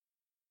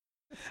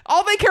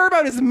All they care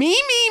about is me,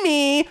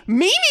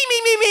 my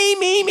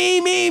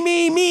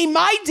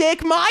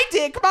dick.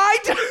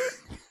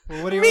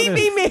 Well, what do you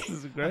Me. This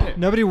is great.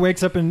 Nobody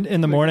wakes up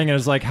in the morning and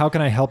is like, how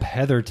can I help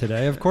Heather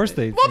today? Of course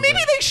they Well, think maybe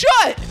that. they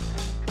should.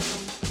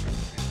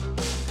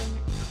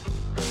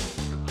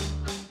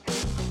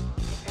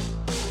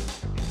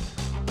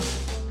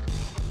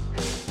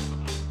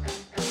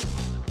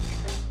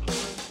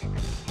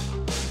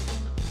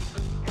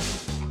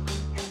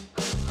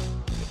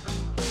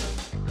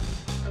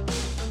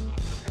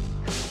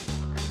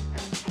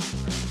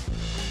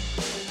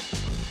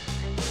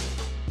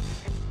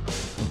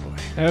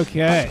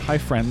 Okay. Hi,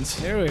 friends.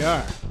 Here we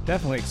are.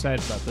 Definitely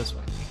excited about this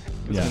one.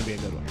 It's Yeah. going to be a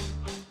good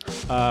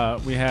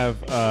one. We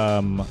have,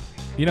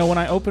 when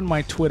I open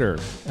my Twitter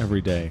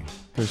every day,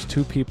 there's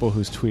two people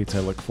whose tweets I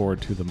look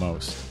forward to the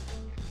most.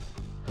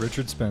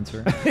 Richard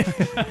Spencer.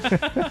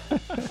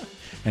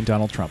 And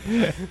Donald Trump.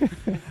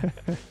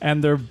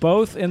 And they're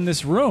both in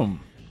this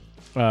room.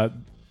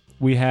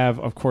 We have,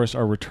 of course,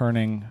 our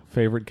returning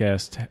favorite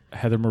guest,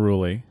 Heather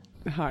Maruli.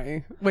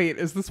 Hi. Wait,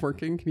 is this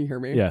working? Can you hear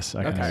me? Yes,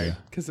 I can hear you.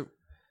 Because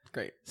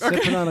great.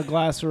 Sipping on a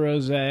glass of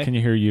rosé. Can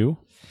you hear you?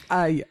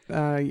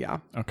 Yeah,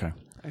 Okay.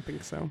 I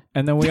think so.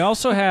 And then we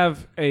also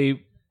have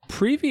a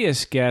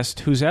previous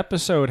guest whose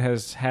episode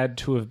has had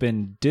to have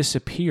been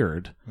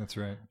disappeared. That's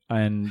right.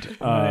 And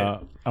Right.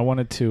 I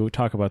wanted to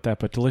talk about that,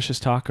 but Delicious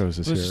Tacos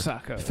is Delicious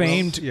here. Tacos.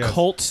 Famed Well, yes.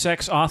 cult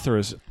sex author,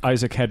 as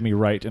Isaac had me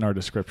write in our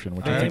description,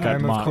 which I think I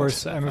I'm mocked.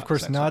 of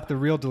course not the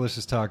real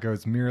Delicious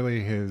Tacos,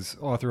 merely his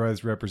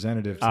authorized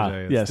representative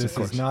today. Yes, of this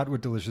course. is not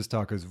what Delicious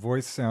Tacos'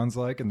 voice sounds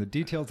like, and the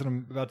details that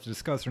I'm about to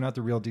discuss are not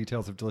the real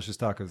details of Delicious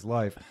Tacos'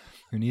 life,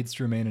 who needs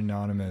to remain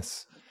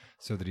anonymous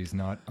so that he's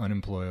not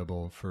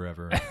unemployable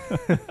forever.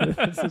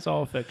 This is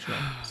all fictional.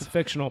 It's a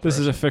fictional This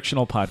is person. a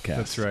fictional podcast.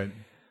 That's right.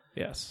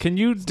 Yes. Can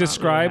you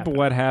describe happening.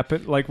 what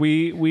happened? Like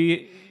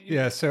we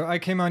Yeah, so I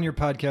came on your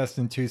podcast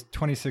in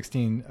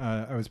 2016.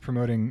 I was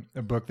promoting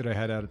a book that I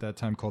had out at that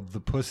time called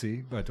The Pussy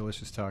by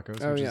Delicious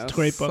Tacos. Oh, which yes. is,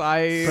 Great book.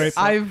 I, Great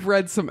book. I've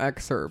read some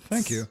excerpts.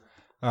 Thank you.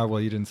 Well,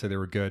 you didn't say they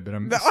were good, but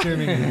I'm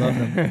assuming you love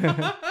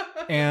them.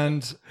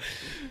 And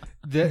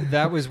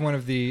that was one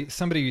of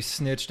somebody who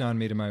snitched on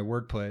me to my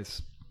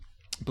workplace.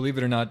 Believe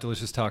it or not,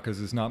 Delicious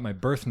Tacos is not my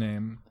birth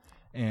name,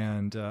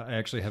 and I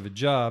actually have a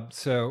job.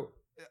 So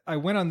I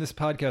went on this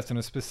podcast, and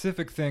a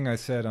specific thing I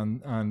said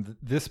on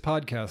this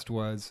podcast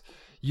was,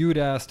 you had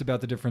asked about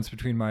the difference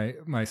between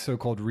my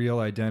so-called real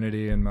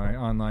identity and my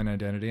online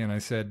identity, and I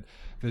said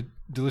that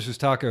Delicious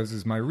Tacos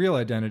is my real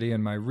identity,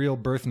 and my real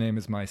birth name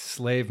is my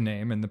slave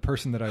name, and the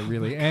person that I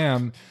really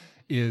am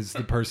is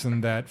the person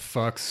that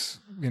fucks,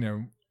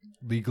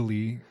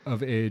 legally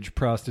of age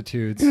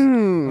prostitutes,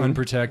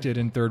 unprotected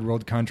in third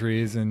world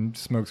countries, and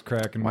smokes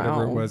crack and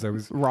whatever it was I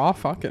was Raw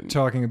fucking.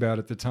 talking about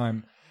at the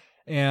time.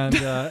 And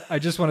I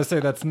just want to say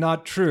that's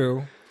not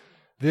true.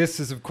 This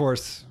is, of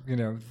course,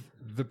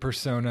 the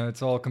persona.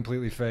 It's all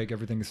completely fake.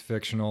 Everything is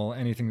fictional.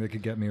 Anything that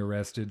could get me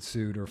arrested,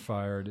 sued, or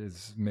fired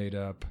is made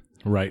up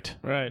right.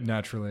 Right.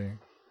 naturally.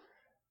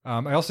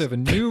 I also have a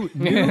new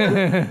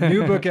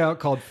book out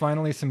called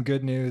Finally Some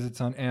Good News. It's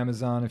on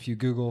Amazon. If you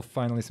Google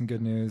Finally Some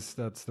Good News,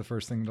 that's the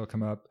first thing that'll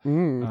come up.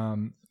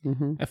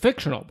 A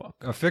fictional book.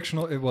 A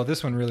fictional, well,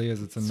 this one really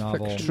is. It's a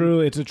novel.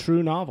 True. It's a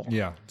true novel.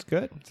 Yeah. It's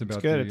good. It's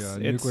about good. the It's-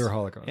 nuclear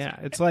holocaust. Yeah.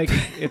 It's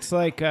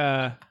like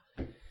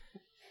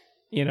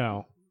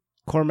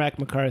Cormac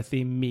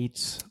McCarthy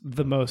meets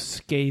the most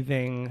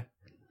scathing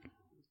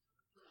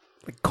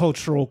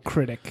cultural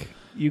critic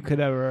you could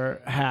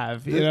ever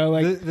have.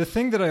 The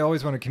thing that I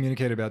always want to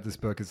communicate about this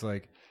book is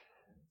like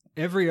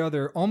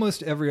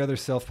almost every other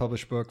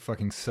self-published book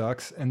fucking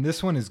sucks, and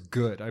this one is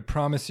good. I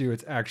promise you,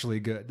 it's actually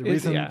good. The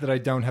reason that I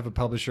don't have a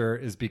publisher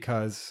is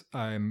because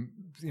I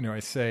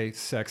say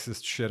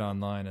sexist shit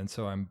online, and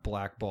so I'm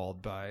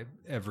blackballed by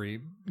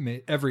every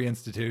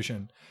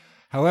institution.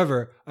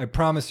 However, I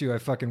promise you, I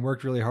fucking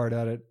worked really hard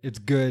at it. It's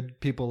good.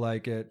 People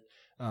like it.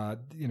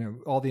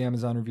 All the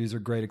Amazon reviews are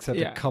great, except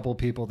a couple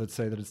people that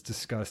say that it's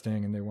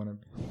disgusting and they want to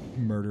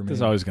murder me.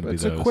 There's always going to be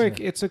it's those.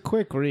 a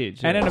quick read.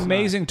 And an It's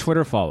amazing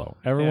Twitter follow.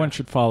 Everyone Yeah.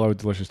 should follow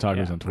Delicious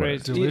Tacos Yeah, on Twitter.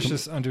 great.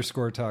 Delicious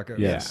 _tacos.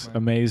 Yes, Yeah.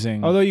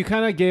 amazing. Although you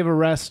kind of gave a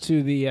rest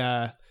to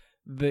the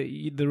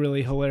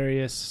really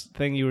hilarious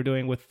thing you were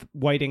doing with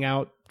whiting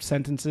out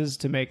sentences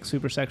to make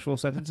super sexual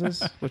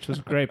sentences, which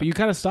was great. But you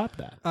kind of stopped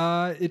that.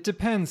 It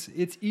depends.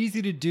 It's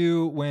easy to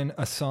do when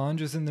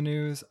Assange is in the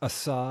news,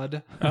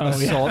 Assad, Oh,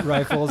 assault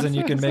rifles, and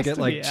you can make it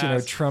to like, be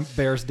ass. Trump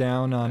bears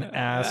down on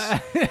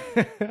ass.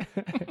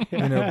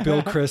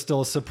 Bill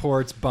Kristol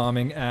supports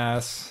bombing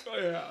ass.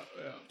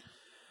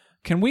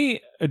 Can we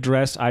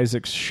address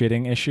Isaac's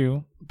shitting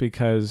issue?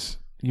 Because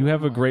you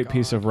have a great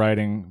piece of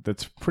writing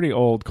that's pretty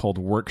old called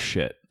Work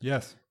Shit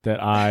Yes.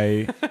 that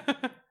I...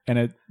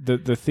 And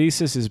the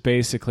thesis is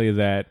basically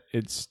that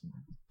it's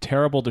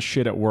terrible to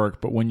shit at work,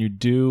 but when you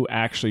do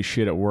actually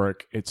shit at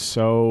work, it's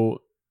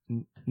so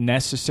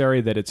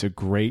necessary that it's a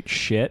great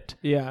shit.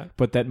 Yeah.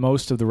 But that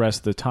most of the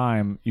rest of the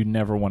time, you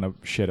never want to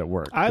shit at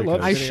work. I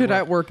love I shitting shit at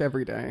at work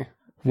every day.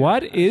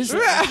 What is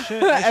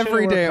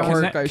Every day at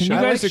work, I Can should. you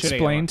I guys like shitting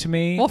explain at to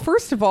me? Well,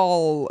 first of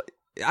all,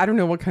 I don't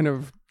know what kind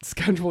of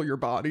schedule your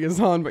body is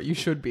on, but you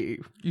should be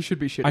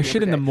shitting. I shit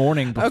every in the day.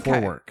 morning before Okay.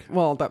 work,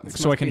 Well, that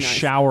so I can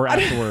shower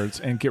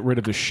afterwards and get rid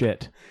of the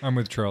shit. I'm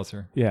with Charles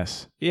here.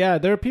 Yes. Yeah,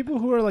 there are people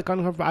who are like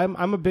uncomfortable.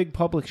 I'm a big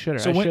public shitter.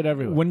 So I shit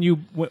everywhere.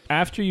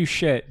 after you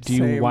shit, do you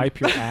Same. wipe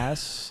your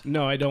ass?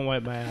 no, I don't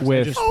wipe my ass.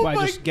 With- I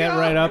my just get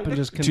right up and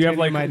just Do you continue have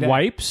like my day.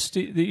 wipes that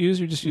you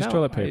use, or just use No,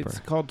 toilet paper? It's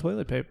called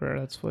toilet paper.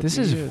 That's what This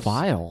you is use.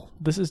 vile.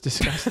 This is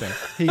disgusting.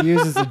 He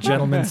uses a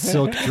gentleman's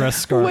silk dress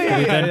scarf Wait, that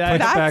he then puts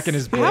that's- back in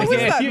his how blazer.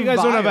 is that You guys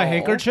don't have a vile?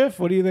 handkerchief?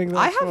 What do you think?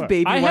 I That's have for?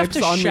 baby I have wipes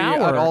to on shower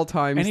me at all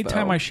times.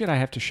 Anytime though. I shit, I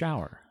have to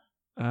shower.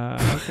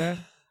 Okay.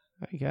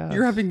 I guess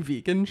You're having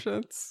vegan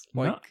shits?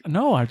 Like,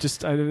 No,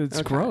 it's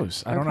Okay.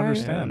 gross. I don't Okay. Yeah,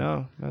 understand.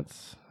 no,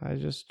 I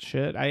just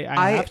shit.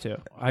 I have to.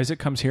 Isaac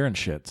comes here and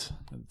shits.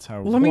 That's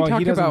how. let me Well, talk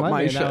he doesn't about let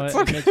my me, now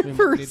shits it makes me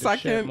for a need to shit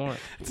second. more.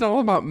 It's not all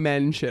about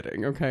men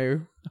shitting, okay?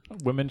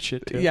 women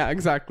shit too. Yeah,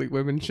 exactly.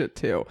 Women shit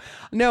too.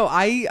 No,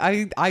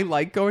 I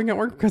like going at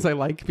work because I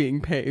like being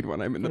paid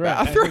when I'm in the Right,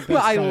 I think bathroom.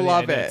 that's I kinda the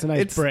love idea. it. It's a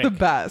nice break. the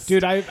best.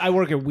 Dude, I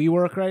work at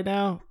WeWork right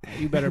now.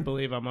 You better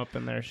believe I'm up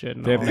in there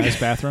shitting. They have all nice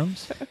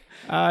bathrooms.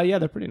 Yeah,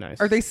 they're pretty nice.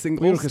 Are they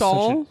single WeWork is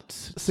stall?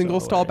 such a- Single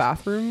so stall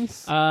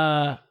hilarious.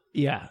 bathrooms?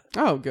 Yeah.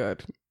 Oh,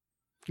 good.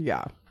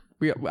 Yeah.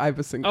 I have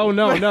a single. Oh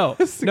no, no,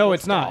 Single no!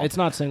 It's not. stall. It's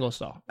not single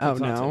stall. Oh, It's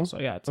not no? single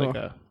stall. Yeah, it's like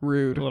a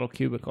Rude. little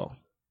cubicle.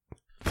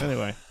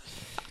 Anyway,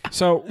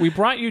 So we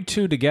brought you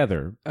two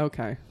together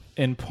Okay.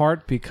 in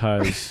part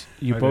because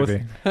you Hi, both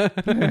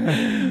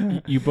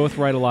baby. you both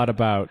write a lot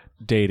about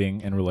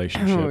dating and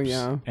relationships Oh,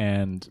 yeah.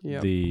 and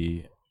Yep.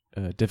 the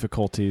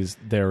difficulties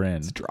therein.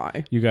 It's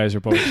dry. You guys are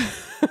both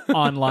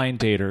online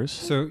daters.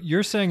 So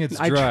you're saying it's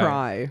I dry.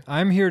 try.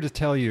 I'm here to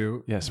tell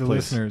you, Yes, the please.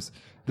 listeners,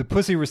 the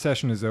pussy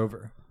recession is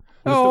over.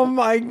 Oh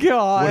my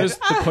god. What is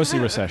the pussy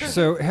recession?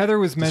 So Heather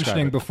was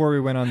mentioning it. before we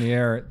went on the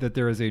air that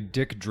there is a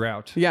dick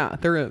drought. Yeah,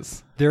 there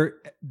is.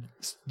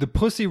 The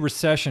pussy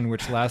recession,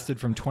 which lasted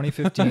from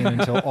 2015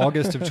 until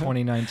August of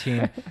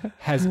 2019,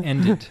 has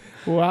ended.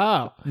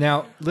 wow.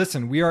 Now,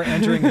 listen, we are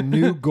entering a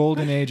new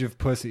golden age of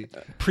pussy.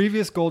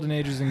 Previous golden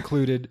ages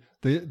included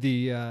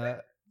the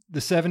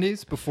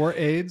 70s before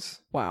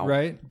AIDS, Wow.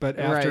 right? But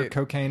after Right.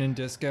 cocaine and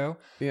disco,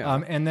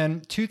 Yeah. and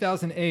then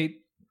 2008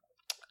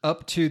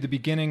 up to the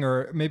beginning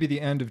or maybe the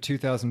end of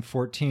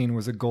 2014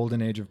 was a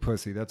golden age of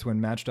pussy. That's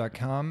when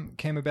Match.com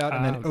came about,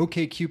 and then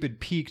OkCupid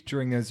peaked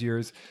during those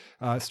years.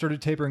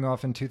 Started tapering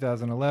off in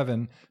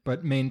 2011,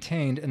 but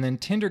maintained. And then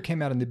Tinder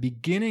came out, and the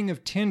beginning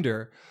of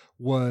Tinder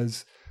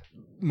was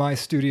My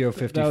Studio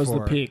 54. That was the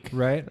peak,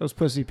 right? That was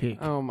pussy peak.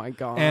 Oh my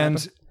god.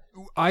 And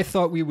I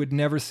thought we would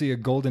never see a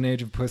golden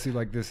age of pussy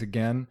like this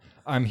again.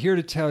 I'm here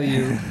to tell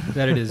you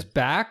that it is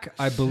back.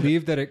 I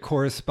believe that it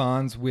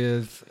corresponds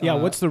with... Yeah.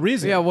 What's the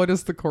reason? yeah, what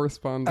is the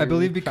corresponding? I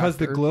believe because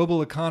the factor?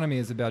 global economy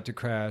is about to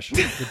crash.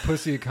 The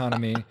pussy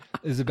economy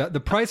is about...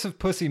 The price of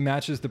pussy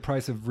matches the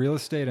price of real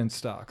estate and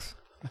stocks.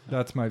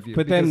 That's my view.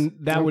 But then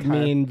Because that would Okay.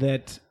 mean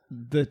that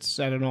that's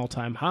at an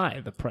all-time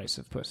high. The price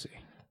of pussy.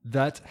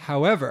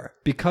 however,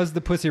 because the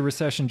pussy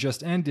recession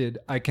just ended,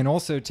 I can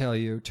also tell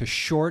you to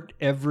short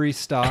every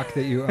stock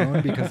that you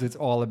own because it's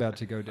all about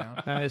to go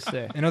down. I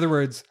see. In other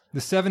words, the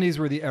 70s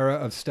were the era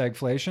of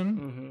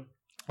stagflation,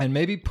 and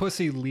maybe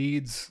pussy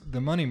leads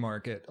the money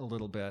market a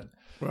little bit.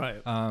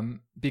 Right.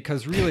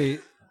 Because really,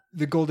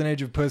 the golden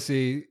age of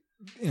pussy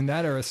in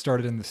that era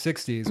started in the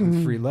 60s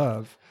with free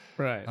love.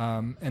 Right.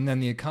 And then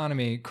the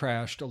economy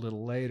crashed a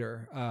little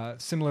later.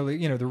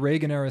 Similarly, the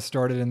Reagan era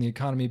started and the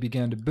economy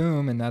began to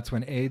boom, and that's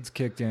when AIDS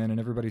kicked in, and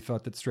everybody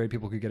thought that straight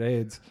people could get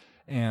AIDS,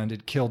 and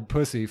it killed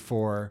pussy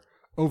for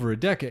over a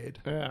decade.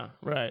 Yeah,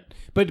 right.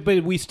 But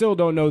we still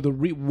don't know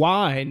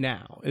why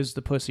now is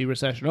the pussy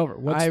recession over.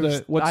 What's I the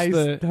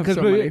have because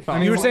so many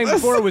thoughts you were on saying this.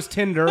 before it was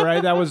Tinder,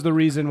 right? That was the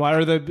reason why,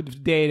 or the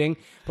dating.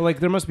 But like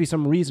there must be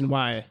some reason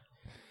why.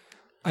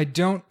 I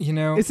don't,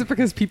 Is it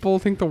because people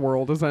think the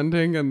world is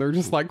ending and they're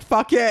just like,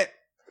 fuck it?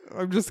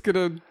 I'm just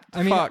gonna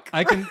fuck.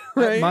 I can.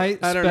 Right? My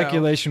I don't know.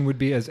 speculation would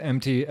be as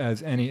empty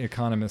as any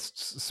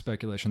economist's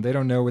speculation. They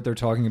don't know what they're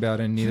talking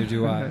about, and neither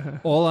do I.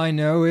 All I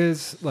know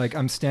is, like,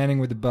 I'm standing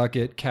with the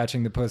bucket,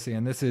 catching the pussy,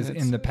 and this is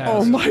in the past.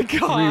 Oh my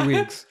God. 3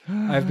 weeks.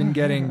 I've been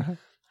getting.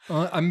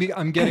 I'm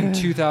getting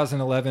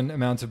 2011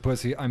 amounts of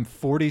pussy. I'm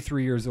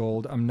 43 years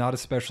old. I'm not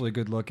especially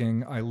good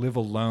looking. I live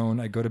alone.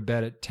 I go to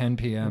bed at 10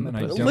 p.m. and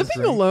I don't Living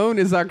drink. alone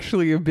is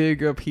actually a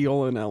big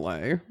appeal in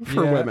LA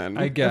for Yeah, women.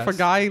 I guess. If a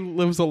guy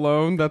lives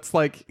alone, that's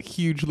like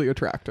hugely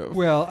attractive.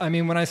 Well, I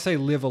mean, when I say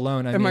live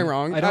alone, Am I mean,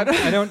 wrong?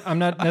 I'm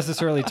not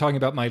necessarily talking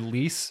about my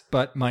lease,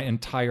 but my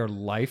entire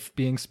life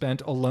being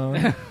spent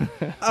alone.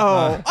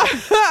 Oh,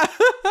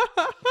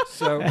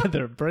 So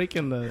They're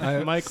breaking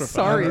the microphone.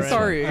 sorry, already.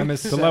 sorry. I'm a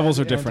The levels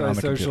are different on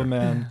the social computer.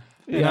 man.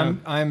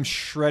 And I'm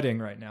shredding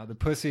right now. The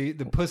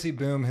pussy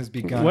boom has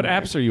begun. What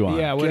apps are you on?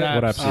 Yeah, what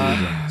apps? are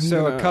you on?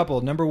 So gonna- a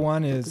couple. Number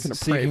one is gonna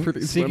pray for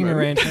these seeking women.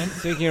 arrangement.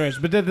 Seeking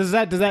arrangement. But does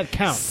that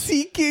count?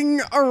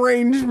 seeking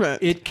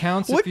arrangement It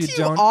counts What if you do you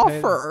don't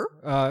offer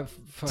pay, to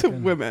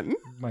fucking women.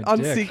 my on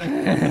dick.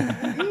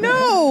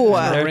 No,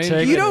 They're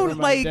taking you it don't with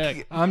my like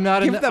dick. I'm not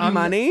give in the, them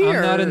money.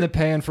 I'm not or- in the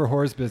paying for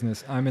whores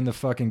business. I'm in the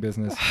fucking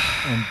business,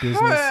 and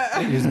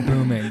business is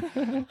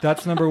booming.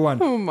 That's number one.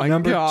 Oh my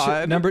number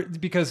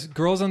God. Because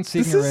girls on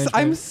Seeking This is. Arrangement.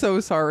 I'm so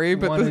sorry,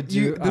 but wanna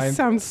this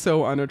sounds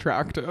so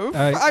unattractive.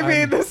 I mean,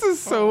 I'm- this is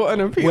so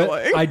unappealing.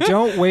 What- I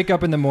don't wake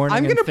up in the morning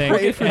I'm and gonna think,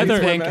 pray for and these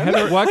think,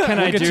 women. what can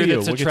I We'll get do to you.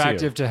 that's We'll get to you.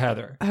 attractive to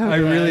Heather? I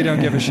really don't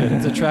give a shit.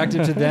 It's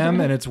attractive to them,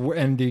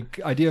 and the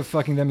idea of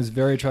fucking them is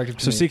very attractive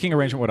to So me. seeking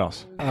arrangement. What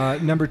else?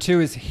 Number 2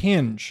 is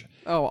Hinge.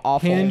 Oh,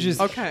 awful. Hinge is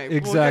okay.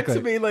 exactly. We'll get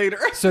to me later.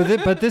 So,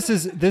 but this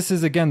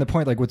is again the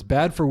point. Like, what's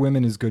bad for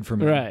women is good for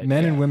men. Right,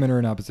 Men and yeah. women are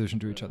in opposition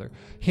to each other.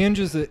 Hinge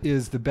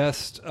is the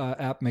best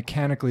app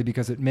mechanically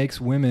because it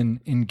makes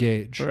women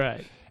engage.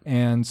 Right.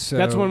 And so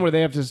That's one where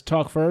they have to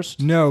talk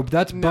first. No,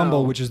 that's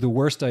Bumble, No. which is the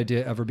worst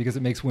idea ever because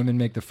it makes women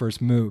make the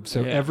first move.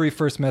 So Yeah. every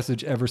first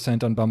message ever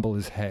sent on Bumble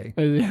is "Hey."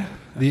 Yeah.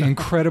 The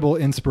incredible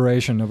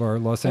inspiration of our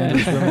Los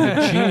Angeles women,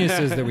 the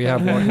geniuses that we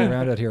have walking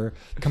around out here,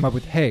 come up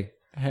with "Hey."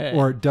 Hey.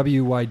 Or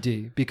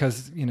WYD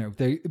because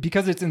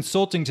because it's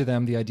insulting to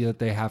them the idea that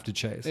they have to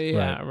chase.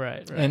 Yeah.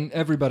 Right. And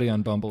everybody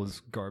on Bumble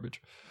is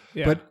garbage.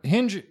 Yeah. But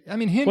Hinge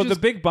Well, is, the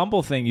big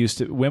Bumble thing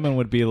women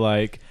would be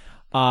like,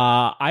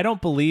 I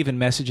don't believe in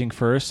messaging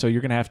first, so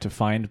you're gonna have to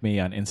find me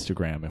on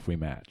Instagram if we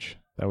match.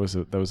 That was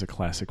a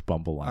classic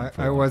Bumble line.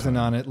 for a I long wasn't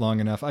time. on it long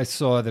enough. I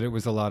saw that it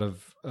was a lot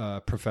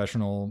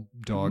professional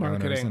dog owners,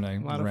 Marketing. and I A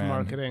lot of ran.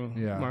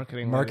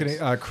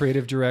 marketing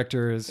creative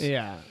directors.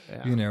 Yeah.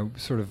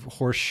 Sort of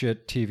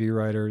horseshit TV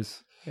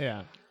writers.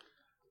 Yeah.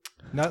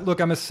 Look,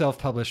 I'm a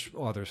self-published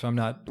author, so I'm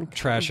not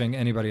trashing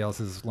anybody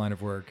else's line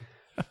of work.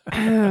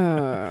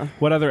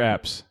 What other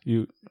apps?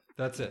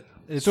 That's it.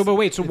 So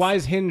why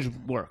does Hinge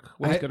work?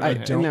 What's good I about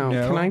Hinge? don't no.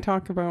 know. Can I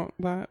talk about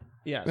that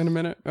Yes. in a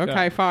minute?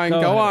 Okay, fine.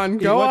 Go Go ahead. on.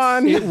 Go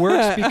on. It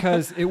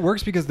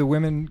works because the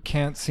women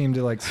can't seem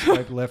to like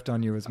swipe left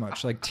on you as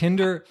much. Like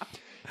Tinder,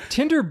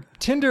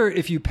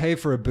 if you pay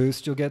for a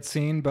boost, you'll get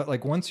seen. But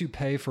like once you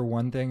pay for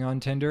one thing on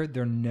Tinder,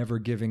 they're never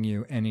giving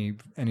you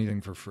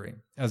anything for free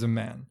as a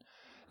man.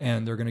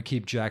 And they're going to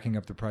keep jacking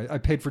up the price. I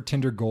paid for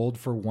Tinder Gold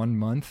for 1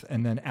 month.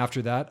 And then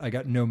after that, I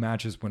got no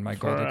matches when my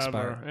gold Forever,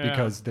 expired yeah.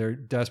 because they're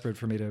desperate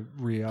for me to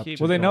re-up. Keep-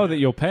 to Well, they know gold. that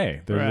you'll pay.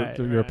 Right,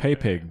 You're a pay right,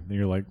 pig.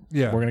 You're like,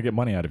 Yeah. we're gonna get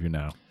money out of you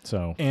now.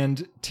 So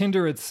And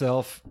Tinder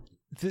itself,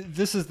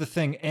 this is the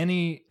thing.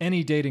 Any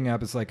dating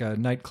app is like a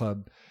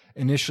nightclub.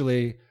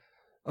 Initially,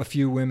 a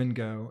few women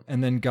go,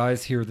 and then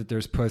guys hear that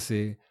there's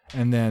pussy,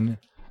 and then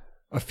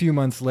a few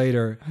months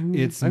later,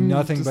 it's I'm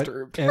nothing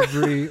disturbed. but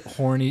every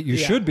horny. You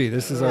should be.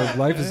 This is our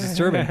life is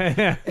disturbing.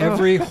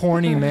 Every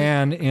horny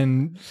man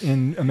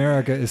in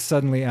America is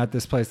suddenly at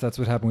this place. That's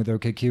what happened with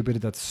OkCupid.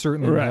 That's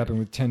certainly what Right. happened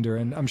with Tinder,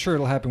 and I'm sure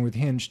it'll happen with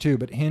Hinge too.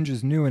 But Hinge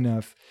is new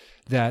enough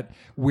that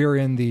we're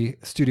in the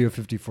Studio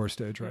 54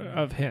 stage right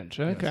now. Of Hinge.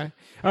 Okay.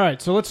 All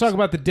right. So let's talk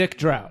about the dick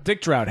drought.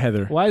 dick drought,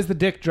 Heather. Why is the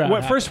dick drought?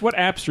 What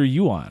apps are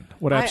you on?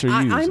 What apps are you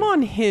using? I'm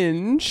on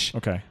Hinge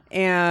Okay.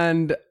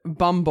 and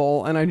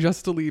Bumble, and I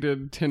just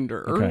deleted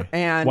Tinder. Okay.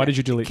 And why did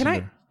you delete can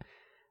Tinder?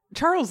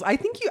 Charles, I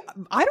don't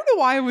know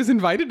why I was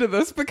invited to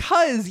this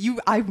because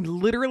I've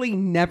literally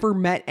never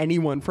met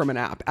anyone from an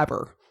app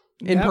ever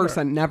in Never.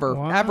 person. Never,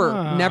 Wow.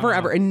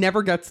 ever. It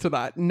never gets to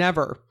that.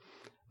 Never.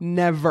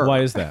 Why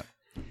is that?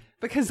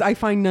 Because I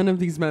find none of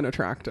these men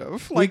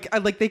attractive. Like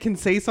they can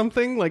say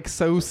something like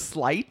so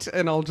slight,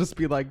 and I'll just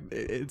be like,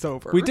 it's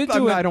over. We did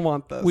do I don't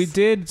want this. We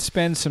did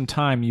spend some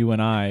time, you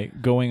and I,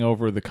 going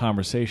over the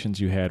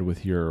conversations you had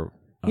with your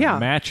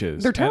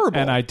matches. They're terrible.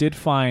 And I did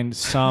find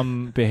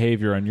some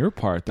behavior on your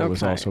part that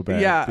was Okay. also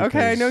bad. Yeah.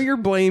 Okay. I know you're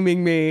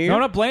blaming me. No, I'm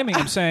not blaming.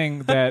 I'm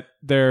saying that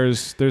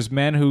there's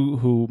men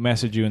who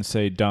message you and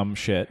say dumb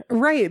shit.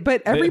 Right,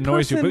 but That every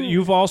annoys person. you. But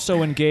you've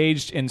also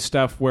engaged in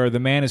stuff where the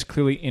man is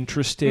clearly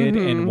interested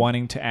in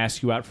wanting to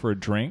ask you out for a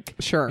drink.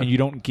 Sure. And you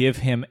don't give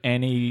him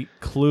any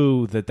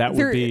clue that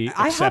would be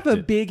I have accepted.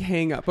 a big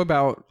hang up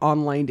about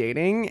online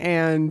dating,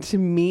 and to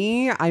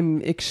me,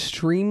 I'm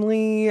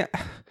extremely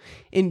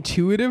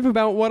intuitive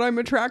about what I'm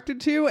attracted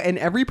to, and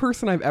every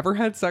person I've ever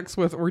had sex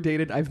with or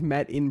dated, I've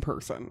met in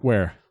person.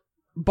 Where?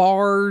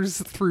 Bars,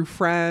 through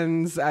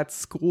friends, at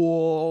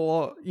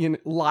school,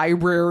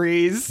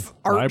 libraries,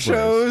 art Libraries.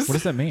 shows, What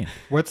does that mean?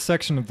 What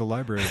section of the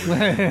library?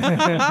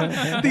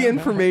 the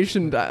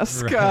information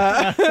desk. Is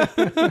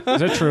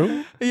that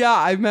true? Yeah,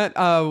 I met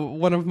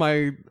one of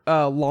my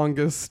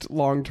longest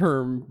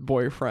long-term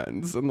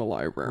boyfriends in the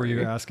library. Were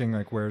you asking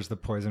like, "Where's the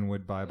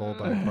Poisonwood Bible"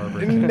 by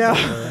Barbara? No.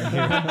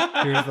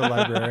 Here's the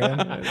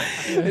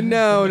librarian.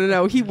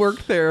 No. He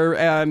worked there,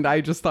 and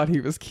I just thought he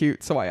was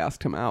cute, so I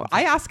asked him out.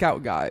 I ask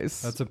out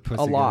guys. That's a a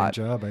pussy lot.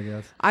 job, I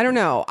guess. I don't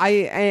know.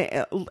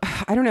 I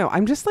don't know.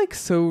 I'm just like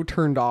so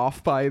turned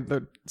off by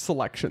the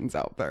selections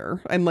out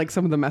there, and like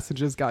some of the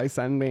messages guys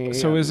send me.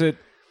 So and- is it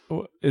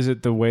is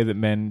it the way that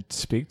men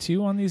speak to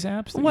you on these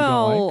apps? That you don't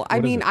Well, like? I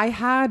What is mean,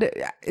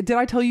 it? did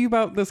I tell you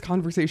about this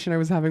conversation I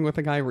was having with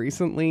a guy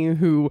recently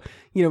who,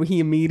 he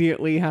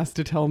immediately has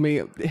to tell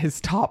me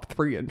his top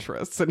 3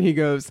 interests. And he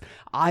goes,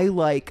 I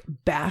like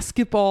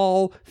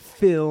basketball,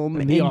 film,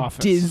 And The and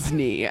Office.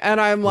 Disney. And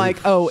I'm like,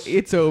 oh,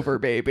 it's over,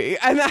 baby.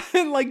 And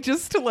then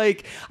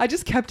I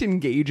just kept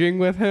engaging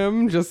with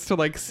him just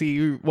to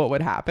see what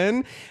would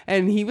happen.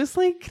 And he was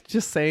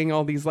just saying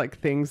all these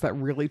things that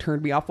really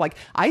turned me off.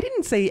 I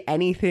didn't say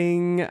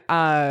anything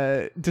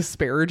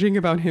disparaging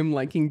about him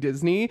liking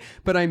Disney,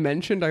 but I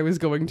mentioned I was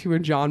going to a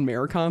John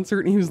Mayer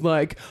concert, and he was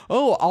like,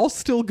 oh, I'll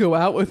still go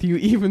out with you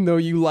even though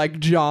you like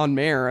John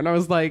Mayer. And I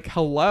was like,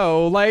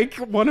 hello,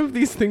 one of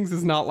these things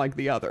is not like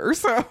the other.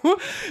 So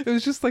it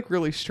was just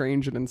really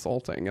strange and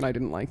insulting, and I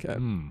didn't like it.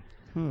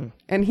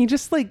 And he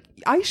just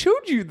I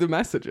showed you the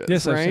messages.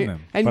 Yes, right? I've seen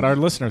them, And but our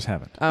listeners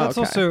haven't. Oh, That's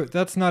okay. also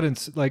that's not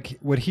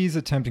what he's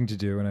attempting to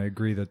do, and I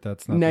agree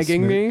that's not the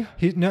Negging me?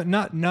 He not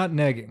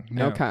negging.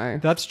 No. Okay.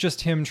 That's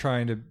just him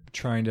trying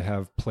to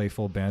have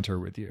playful banter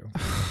with you.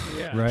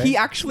 Yeah. Right. He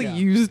actually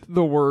used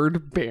the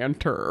word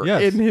banter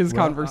Yes. in his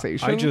Well,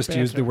 conversation. I just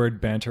used the word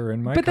banter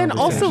in my. But then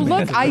also, conversation.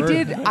 look, It's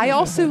a I word.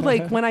 also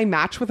when I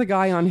match with a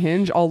guy on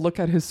Hinge, I'll look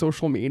at his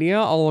social media.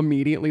 I'll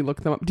immediately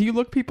look them up. Do you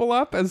look people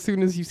up as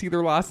soon as you see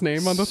their last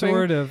name on the thing?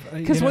 Sort of.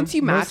 'Cause once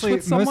you match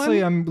with someone-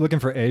 Mostly I'm looking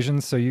for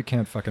Asians, so you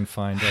can't fucking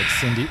find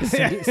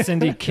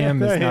Cindy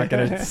Kim is not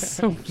gonna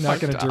So not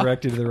gonna fucked up.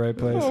 direct you to the right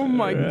place. Oh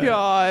my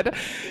god.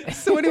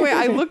 So anyway,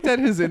 I looked at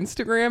his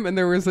Instagram, and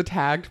there was a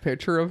tagged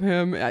picture of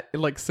him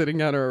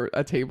sitting at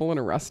a table in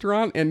a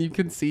restaurant, and you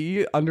could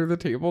see under the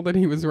table that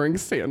he was wearing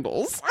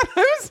sandals.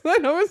 I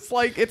was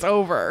like, it's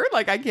over.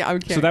 I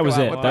can't. So that was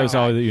go out it. with That was guy.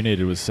 all that you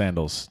needed was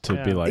sandals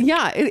to be like.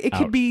 Yeah, it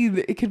could out.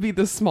 be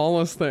the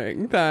smallest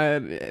thing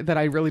that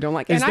I really don't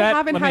like. Is And I that-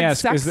 haven't let me had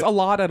ask, sex is it- a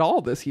lot at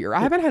all this year. I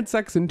haven't had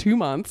sex in 2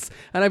 months,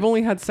 and I've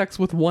only had sex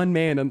with one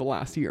man in the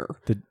last year.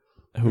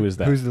 Who is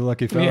that? Who's the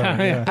lucky fellow?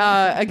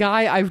 Yeah. A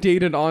guy I've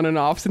dated on and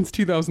off since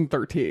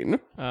 2013.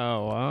 Oh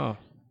wow.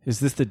 Is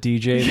this the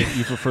DJ that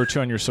you refer to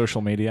on your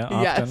social media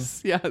often?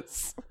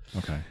 Yes.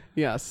 Okay.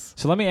 Yes.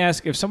 So let me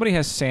ask, if somebody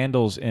has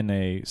sandals in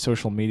a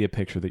social media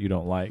picture that you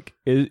don't like,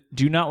 do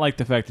you not like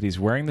the fact that he's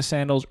wearing the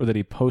sandals, or that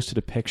he posted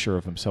a picture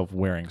of himself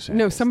wearing sandals?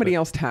 No, somebody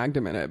else tagged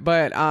him in it,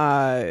 but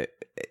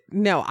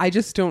no, I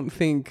just don't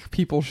think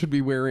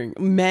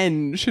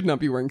men should not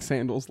be wearing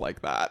sandals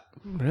like that.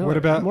 Really? What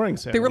about- I'm wearing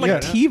They were like Yeah.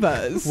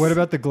 Tevas. What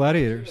about the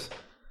gladiators?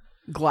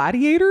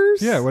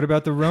 gladiators? Yeah. What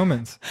about the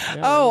Romans?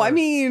 Oh, I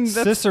mean,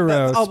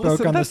 Cicero spoke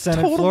listen, on the that's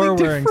Senate totally floor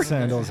wearing different.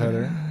 sandals,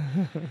 Heather.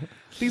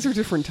 These are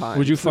different times.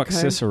 Would you fuck okay?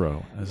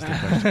 Cicero? As the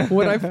question.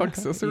 Would I fuck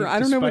Cicero? I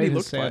don't know what he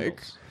Despite looked his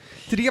like. sandals.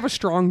 Did he have a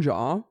strong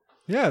jaw?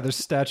 Yeah, there's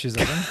statues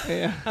of him.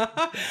 Yeah.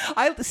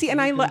 I see, and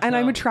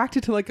I'm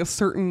attracted to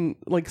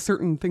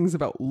certain things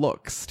about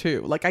looks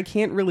too. I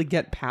can't really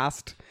get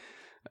past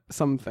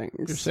some things.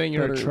 You're saying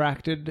you're that are-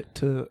 attracted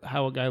to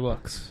how a guy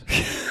looks.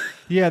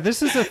 Yeah,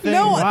 this is a thing.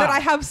 No, Wow. that I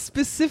have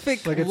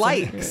specific Like it's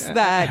likes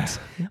that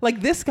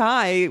this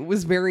guy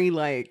was very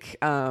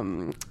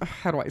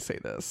how do I say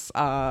this?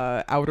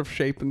 Out of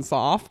shape and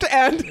soft,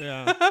 and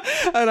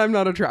and I'm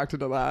not attracted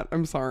to that.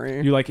 I'm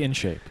sorry. You like in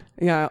shape?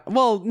 Yeah,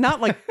 well, not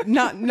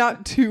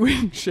not too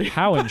in shape.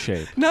 How in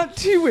shape? Not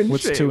too in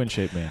What's shape. two in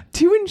shape mean?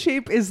 Two in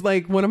shape is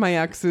one of my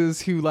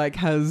exes who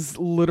has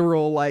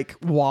literal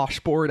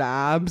washboard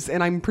abs,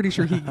 and I'm pretty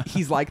sure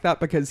he's like that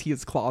because he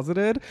is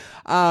closeted.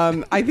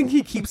 I think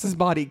he keeps his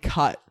body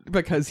cut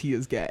because he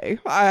is gay.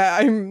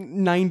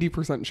 I'm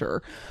 90%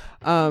 sure.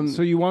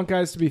 So you want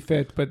guys to be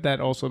fit, but that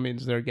also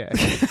means they're gay.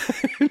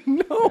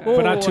 No,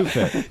 But not too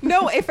fit.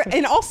 No,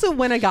 and also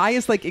when a guy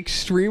is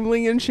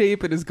extremely in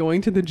shape and is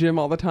going to the gym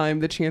all the time,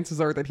 the chances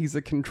are that he's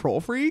a control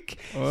freak,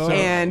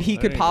 and he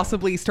could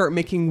possibly start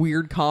making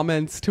weird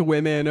comments to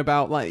women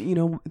about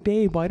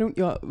babe, why don't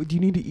you? Do you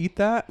need to eat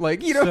that?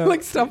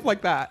 Stuff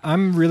like that.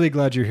 I'm really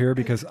glad you're here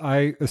because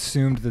I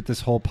assumed that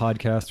this whole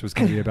podcast was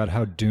going to be about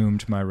how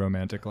doomed my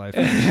romantic life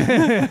is.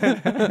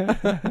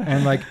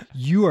 And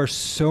you are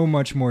so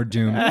much more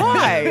doomed.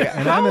 Why?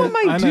 And How am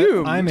I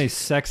doomed? I'm a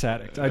sex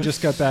addict. I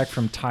just got back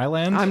from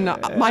Thailand. I'm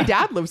not. My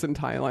dad lives in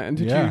Thailand.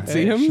 Did Yeah. you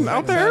see him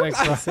out there?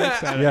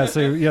 Yeah,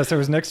 so I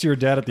was next to your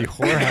dad at the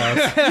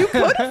whorehouse. You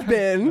could have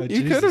been. You could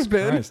Jesus have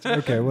been. Christ.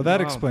 Okay, well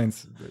that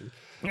explains.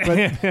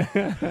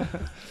 But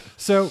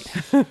so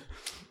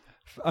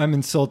I'm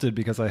insulted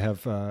because I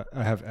have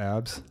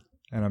abs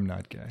and I'm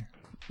not gay.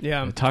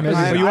 Yeah. Talk Maybe-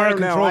 about Well, you I are a don't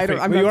know. control I don't-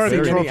 freak. I'm Well, you not are a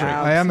seeing control any freak.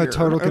 abs I am a here.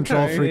 total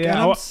control Okay. freak. Yeah. And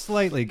Oh. I'm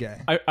slightly gay.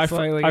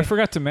 Slightly I gay.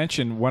 forgot to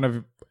mention one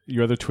of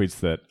your other tweets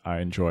that I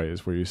enjoy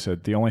is where you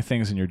said the only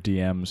things in your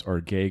DMs are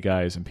gay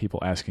guys and people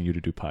asking you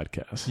to do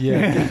podcasts.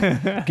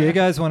 Yeah. Gay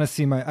guys want to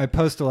see I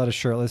post a lot of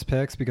shirtless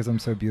pics because I'm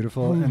so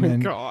beautiful. And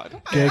then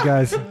God. gay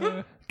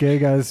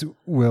guys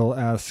will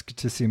ask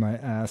to see my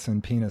ass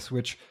and penis,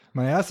 which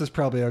my ass is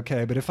probably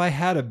okay. But if I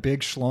had a big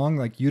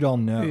schlong, you'd all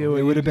know.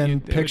 It would have been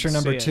picture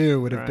number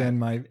 2 would have been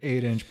my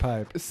 8-inch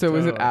pipe. So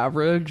is it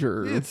average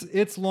or?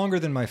 It's longer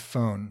than my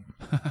phone.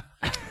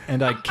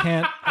 and I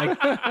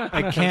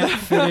can't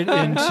fit it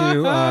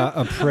into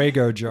a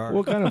Prego jar.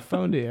 What kind of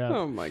phone do you have?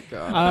 Oh my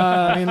god.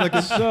 I mean, look,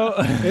 So,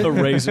 The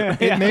razor.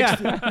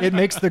 it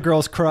makes the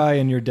girls cry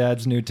in your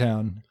dad's new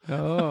town.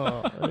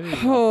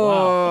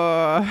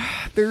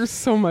 There's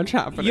so much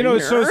happening. you know,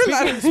 here so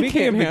that I speaking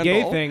can't of the gay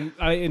handle. thing,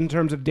 in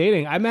terms of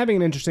dating, I'm having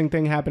an interesting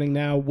thing happening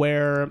now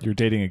where You're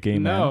dating a gay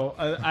man. no,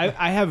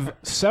 I have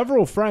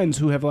several friends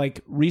who have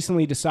like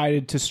recently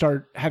decided to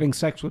start having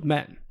sex with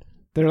men.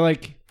 They're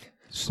like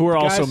Who are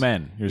also guys-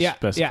 men. You're Yeah,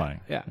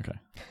 specifying. yeah. Okay.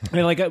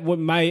 And like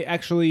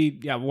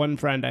one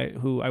friend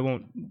who I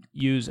won't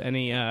use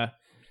any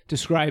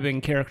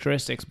describing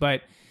characteristics,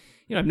 but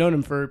you know I've known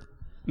him for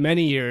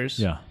many years.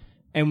 Yeah.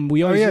 And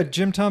we Oh always yeah,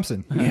 Jim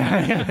Thompson.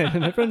 yeah,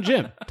 my friend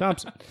Jim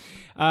Thompson.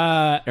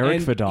 Eric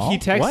and Vidal? He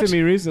texted What?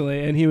 me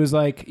recently, and he was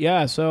like,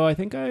 "Yeah, so I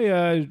think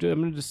I'm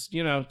gonna just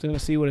gonna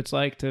see what it's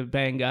like to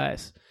bang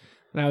guys."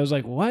 And I was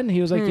like, "What?" And he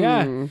was like,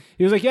 "Yeah."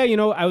 He was like, "Yeah, you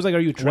know." I was like, "Are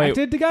you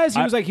attracted to guys?"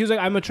 He was like,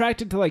 "I'm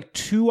attracted to like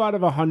 2 out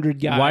of 100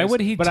 guys." Why would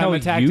he but tell I'm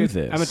attracted, you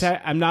this?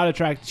 I'm not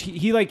attracted.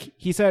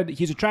 He said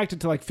he's attracted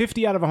to like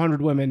 50 out of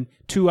 100 women,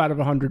 2 out of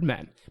 100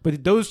 men.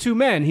 But those 2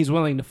 men, he's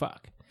willing to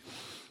fuck.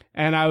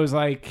 And I was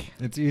like,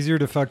 It's easier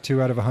to fuck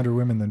 2 out of 100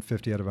 women than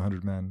 50 out of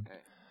 100 men.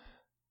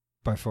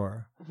 By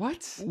far.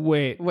 What?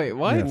 "Wait, Wait,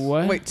 what? Yes.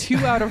 What? Wait, 2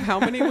 out of how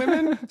many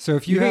women? So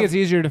if you you think have, it's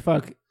easier to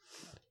fuck?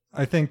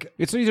 I think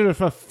It's easier to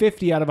fuck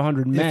 50 out of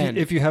 100 men."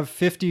 if you have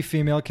 50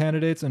 female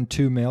candidates and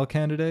 2 male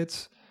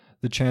candidates,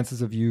 the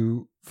chances of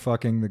you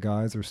fucking the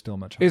guys are still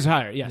much higher. is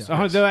higher, yes.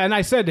 And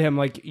I said to him,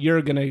 like,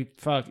 you're gonna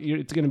fuck.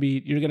 You're gonna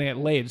get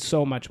laid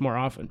so much more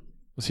often.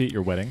 Was he at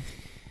your wedding?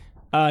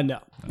 No,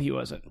 he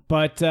wasn't.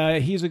 But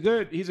he's a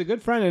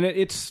good friend, and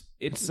it's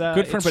Good friend,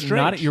 it's but not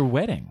strange. at your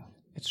wedding.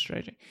 It's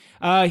strange.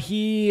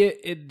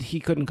 He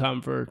couldn't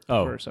come for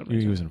some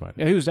reason. he was invited.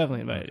 Yeah, he was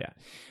definitely invited.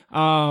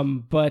 Yeah.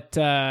 But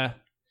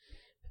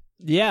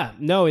yeah,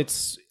 no,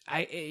 it's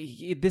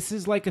this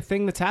is like a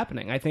thing that's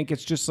happening. I think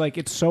it's just like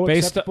it's so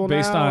Based acceptable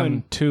based now, on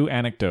and 2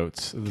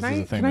 anecdotes. This is a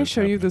thing Can I that's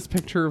show you happening. this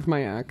picture of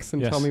my ex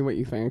and Yes. tell me what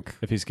you think?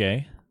 If he's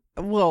gay?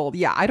 Well,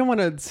 yeah, I don't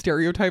want to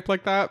stereotype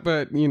like that,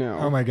 but you know.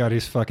 Oh my god,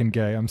 he's fucking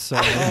gay. I'm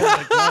sorry.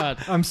 oh my god.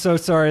 I'm so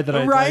sorry that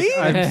I Right?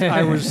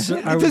 I was.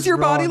 I Does was your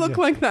body wrong. look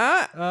like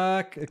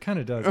that? It kind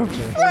of does.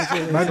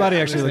 Actually. My body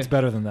actually looks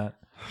better than that.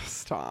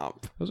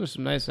 Stop. Those are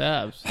some nice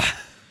abs.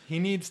 He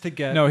needs to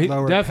get No, he-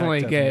 lower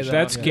definitely pec gay, definition. though.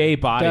 That's Yeah. gay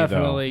body,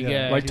 Definitely though.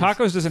 gay. Like,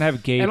 Tacos doesn't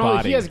have gay And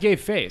body. he has gay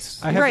face.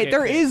 I have Right, gay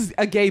there face. is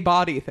a gay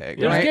body thing.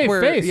 There's right? gay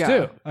Where- face yeah.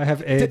 too. I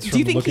have AIDS. Do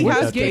you from think he looking at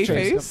has that gay picture.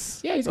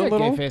 face? Yeah, he's A got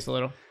little? gay face a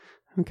little.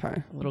 Okay.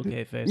 A little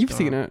gay face. You've going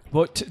seen on. it.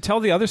 Well, tell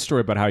the other story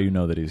about how you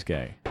know that he's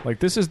gay. Like,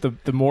 this is the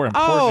more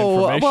important Oh,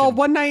 information. well,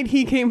 one night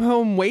he came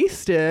home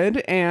wasted,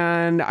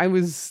 and I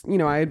was,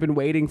 I had been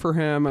waiting for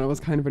him, and I was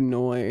kind of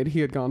annoyed. He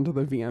had gone to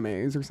the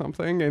VMAs or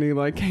something, and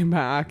he, came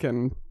back,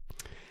 and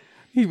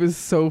he was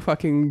so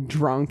fucking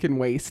drunk and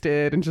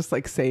wasted and just,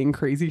 saying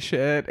crazy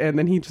shit, and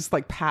then he just,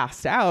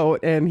 passed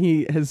out, and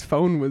his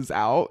phone was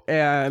out,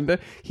 and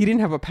he didn't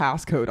have a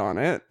passcode on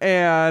it,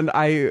 and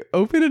I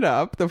open it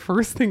up. The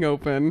first thing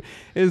open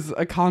is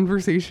a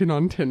conversation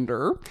on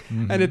Tinder,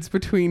 and it's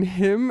between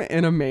him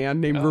and a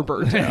man named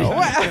Roberto.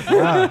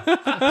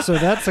 So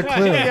that's a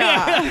clue.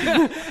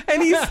 Yeah.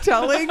 And he's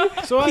telling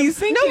So I'm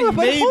thinking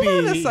but hold on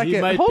a maybe he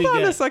second. might Hold be on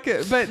gay. a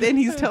second. But then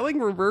he's telling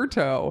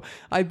Roberto,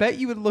 I bet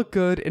you would look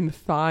good in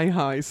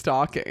thigh-high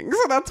stockings.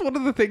 So that's one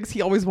of the things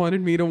he always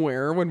wanted me to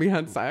wear when we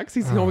had sex.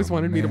 He always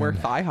wanted me to wear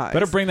thigh-highs.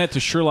 Better bring that to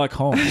Sherlock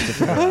Holmes to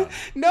figure out.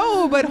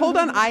 No, but hold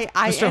on. Mr.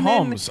 and then-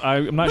 Holmes,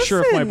 I'm not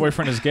sure if my Listen.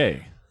 boyfriend is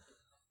gay.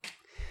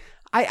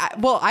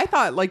 I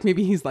thought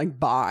maybe he's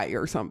bi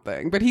or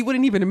something, but he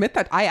wouldn't even admit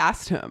that. I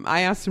asked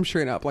him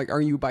straight up,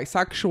 are you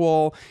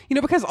bisexual?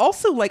 Because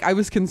also I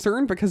was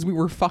concerned because we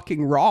were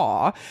fucking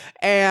raw,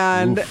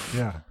 and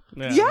Yeah.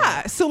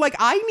 yeah, so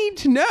I need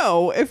to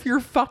know if you're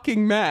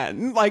fucking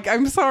men.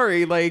 I'm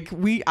sorry,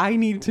 I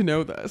need to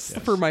know this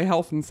for my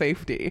health and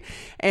safety.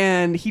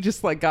 And he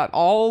just got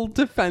all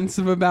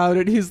defensive about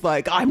it. He's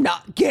like, I'm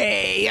not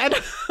gay, and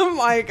I'm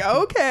like,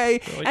 okay.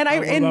 And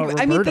what about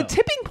I mean, the Roberto?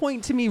 tipping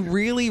point to me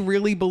really,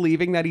 really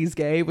believing that he's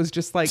gay was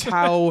just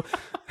how.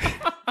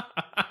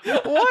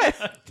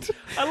 What?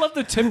 I love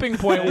the tipping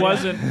point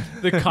wasn't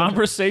the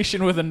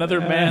conversation with another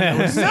man.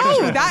 That was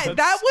No,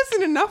 that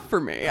wasn't enough for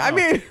me. I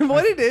mean,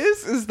 what it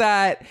is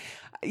that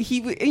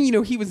he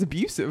was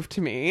abusive to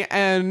me,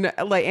 and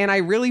I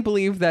really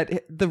believe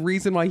that the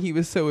reason why he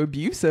was so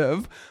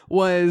abusive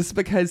was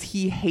because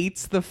he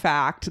hates the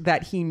fact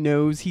that he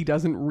knows he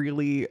doesn't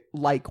really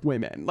like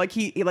women.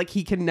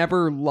 He can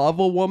never love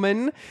a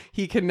woman.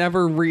 He can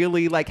never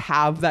really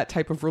have that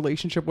type of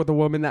relationship with a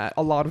woman that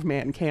a lot of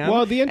men can.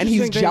 Well, the and he's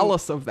interesting thing-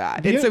 jealous of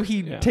that, and so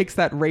he takes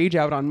that rage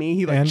out on me.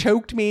 He And-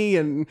 choked me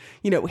and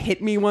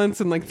hit me once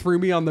and threw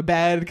me on the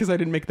bed because I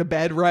didn't make the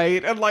bed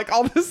right and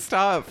all this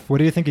stuff. What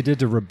do you think he did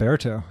to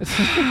Roberto?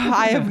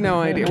 I have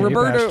no idea. Okay,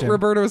 bashed him.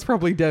 Roberto is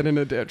probably dead in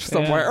a ditch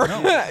somewhere.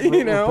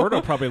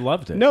 Roberto probably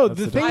loved it. No, That's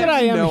the thing I that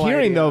I have am no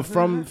hearing idea.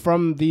 though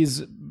from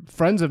these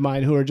friends of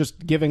mine who are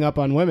just giving up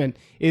on women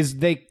is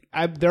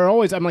they're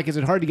always, I'm like, is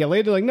it hard to get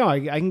laid? They're like, no, I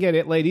can get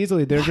it laid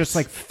easily. They're just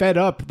like fed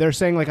up. They're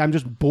saying like, I'm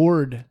just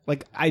bored.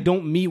 Like I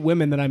don't meet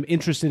women that I'm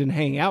interested in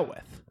hanging out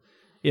with.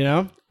 You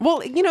know?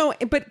 Well,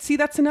 but see,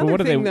 that's another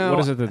thing, though.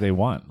 What is it that they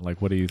want?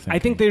 Like, what do you think? I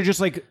think they're just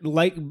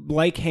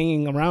like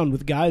hanging around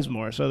with guys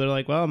more. So they're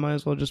like, well, I might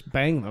as well just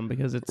bang them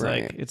because it's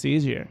like, it's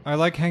easier. I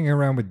like hanging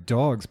around with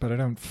dogs, but I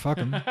don't fuck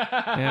them.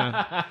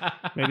 Yeah.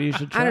 Maybe you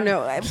should try. I don't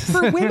know.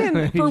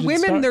 For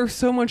women, there's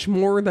so much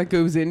more that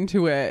goes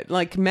into it.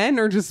 Like men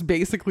are just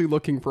basically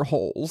looking for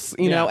holes,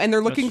 you know, and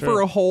they're looking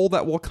for a hole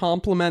that will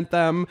compliment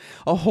them,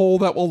 a hole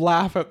that will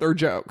laugh at their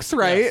jokes,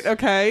 right? Yes,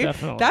 okay.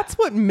 definitely. That's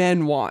what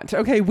men want.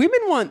 Okay. Women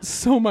want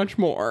so much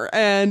more,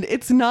 and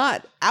it's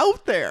not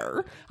out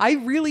there. I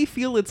really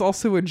feel it's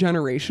also a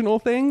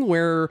generational thing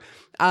where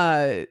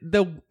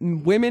the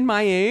women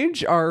my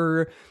age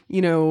are,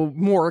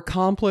 more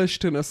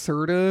accomplished and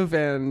assertive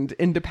and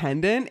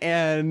independent,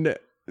 and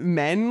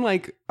men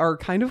like are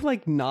kind of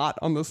like not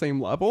on the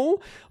same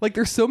level. Like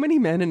there's so many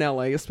men in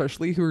LA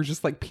especially who are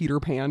just like Peter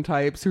Pan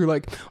types who are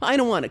like, I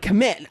don't want to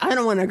commit, I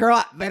don't want to grow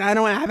up, and I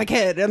don't want to have a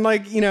kid, and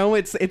like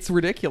it's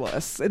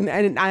ridiculous, and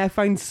I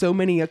find so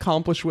many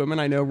accomplished women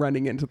I know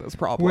running into this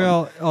problem.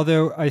 Well,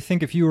 although I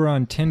think if you were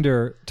on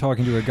Tinder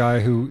talking to a guy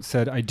who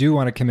said, I do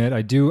want to commit,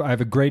 I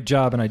have a great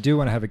job and I do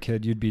want to have a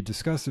kid, you'd be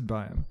disgusted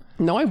by him.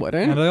 No, I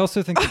wouldn't. And I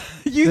also think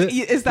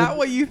is that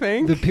what you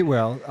think?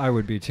 Well, I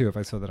would be too if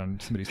I saw that on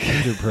somebody's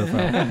Tinder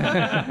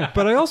profile.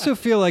 But I also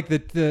feel like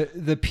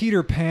the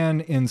Peter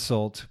Pan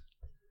insult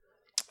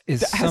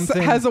is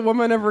something. Has a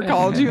woman ever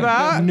called you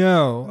that?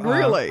 No,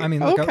 really. I mean,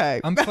 look, okay.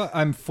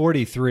 I'm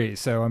 43,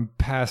 so I'm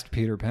past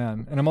Peter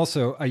Pan, and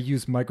I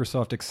use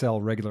Microsoft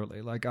Excel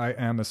regularly. Like I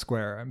am a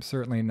square. I'm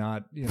certainly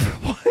not,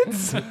 what?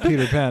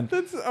 Peter Pan.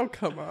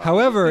 Come on.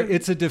 However,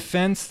 it's a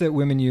defense that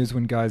women use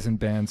when guys in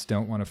bands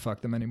don't want to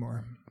fuck them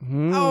anymore.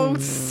 Oh,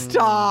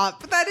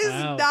 stop! That is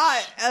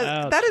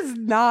that is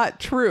not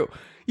true.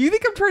 You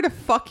think I'm trying to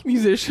fuck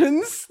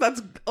musicians?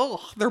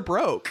 They're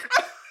broke.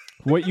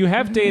 What you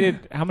have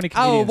dated? How many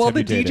comedians? Oh, well, have the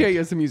you dated? DJ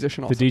is a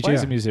musician. Also. The DJ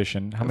is a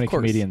musician. How many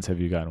comedians have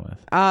you gone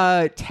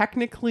with?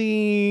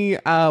 Technically,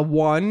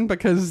 one,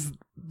 because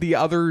the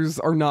others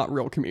are not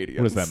real comedians.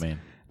 What does that mean?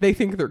 They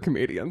think they're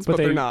comedians, but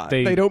they're not.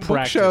 They don't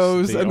book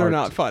shows, and they're art,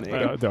 not funny.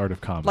 The art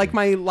of comedy. Like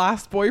my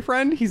last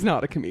boyfriend, he's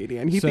not a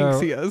comedian. He thinks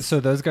he is. So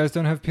those guys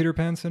don't have Peter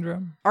Pan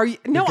syndrome? Are you?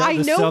 No, I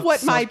know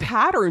what my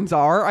patterns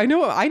are. I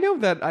know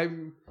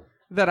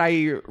that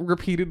I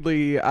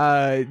repeatedly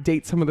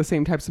date some of the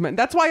same types of men.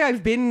 That's why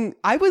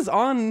I was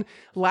on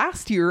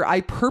last year.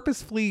 I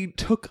purposefully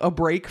took a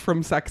break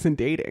from sex and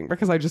dating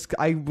because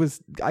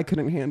I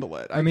couldn't handle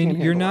it. I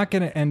mean, you're not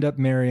going to end up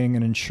marrying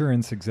an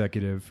insurance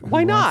executive.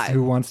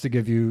 Who wants to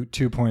give you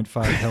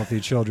 2.5 healthy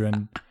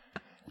children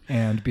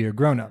and be a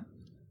grown-up.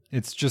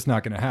 It's just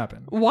not going to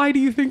happen. Why do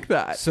you think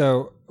that?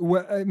 So,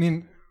 I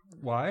mean,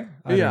 why?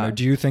 I don't know.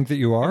 Do you think that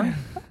you are?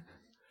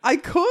 I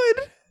could.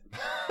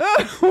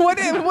 What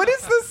is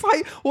this?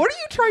 What are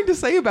you trying to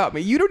say about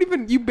me?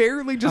 You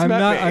barely just met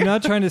me. I'm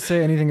not trying to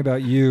say anything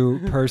about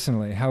you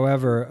personally.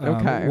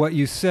 However, what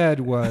you said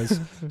was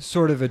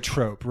sort of a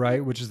trope,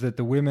 right? Which is that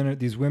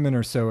these women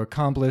are so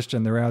accomplished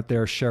and they're out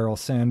there Sheryl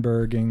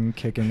Sandberging,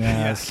 kicking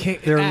ass.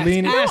 They're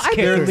leaning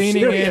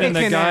in, and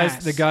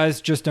the guys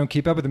just don't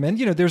keep up with them. And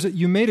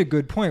you made a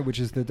good point, which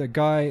is that the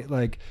guy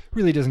like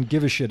really doesn't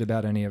give a shit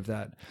about any of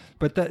that.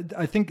 But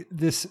I think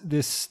this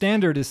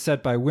standard is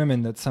set by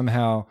women that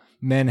somehow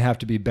men have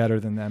to be better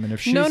than them, and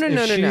if she's no.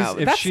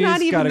 That's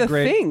not even the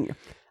thing.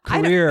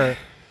 Career,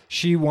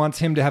 she wants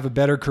him to have a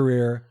better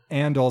career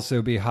and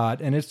also be hot,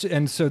 and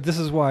so this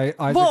is why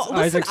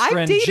Isaac's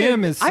friend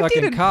Jim is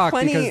sucking cock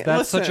because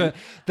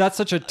that's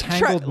such a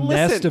tangled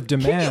nest of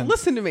demand.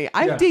 Listen to me.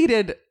 I've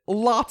dated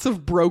lots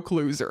of broke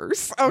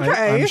losers.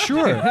 Okay, I'm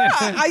sure.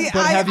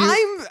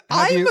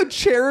 I'm a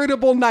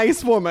charitable,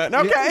 nice woman.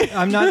 Okay,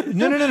 I'm not.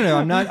 No.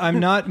 I'm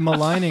not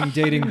maligning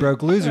dating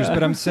broke losers,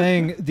 but I'm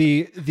saying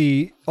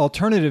the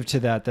alternative to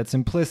that's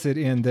implicit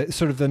in the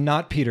sort of the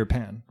not Peter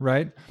Pan,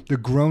 right? The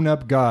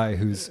grown-up guy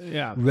who's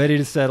ready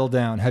to settle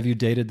down. Have you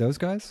dated those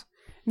guys?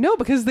 No,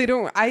 because they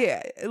don't.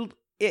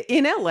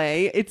 In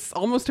LA, it's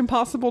almost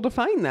impossible to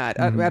find that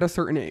at a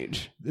certain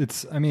age.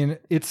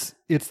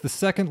 It's the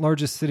second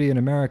largest city in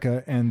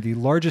America and the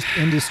largest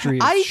industry.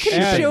 I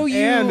can show you,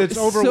 and it's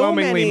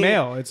overwhelmingly so many,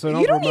 male.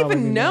 You don't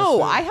even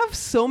know. I have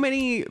so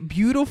many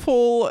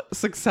beautiful,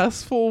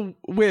 successful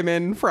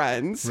women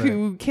friends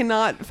who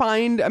cannot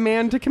find a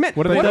man to commit.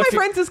 One of my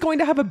friends is going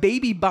to have a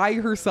baby by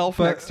herself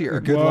next year.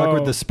 Good luck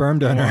with the sperm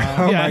donor. Wow.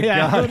 Oh my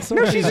god!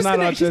 No, she's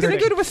going to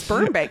go to a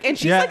sperm bank, and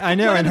she's I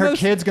know, and her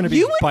kid's going to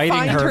be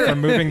biting her for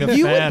moving the fan.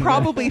 You would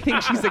probably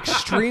think she's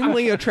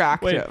extremely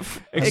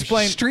attractive.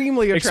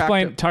 Extremely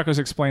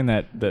attractive. Explain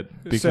that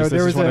because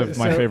this is one of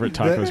my favorite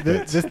tacos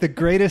bits. The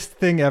greatest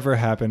thing ever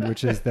happened,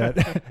 which is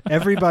that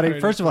everybody.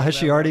 First of all, has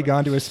she already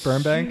gone to a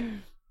sperm bank?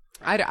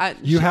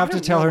 You have to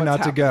tell her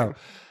not to go.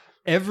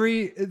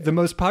 the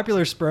most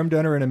popular sperm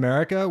donor in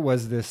America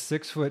was this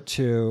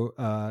 6'2",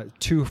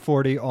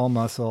 240 all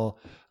muscle.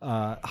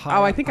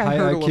 I think I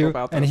heard a little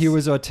about this. And he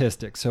was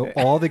autistic. So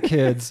all the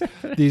kids,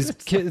 these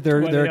kids,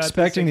 they're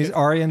expecting these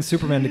Aryan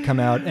Supermen to come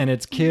out, and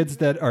it's kids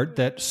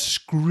that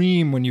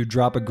scream when you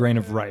drop a grain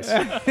of rice.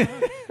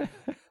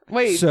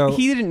 Wait, so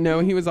he didn't know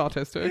he was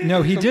autistic?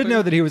 No, he did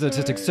know that he was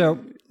autistic.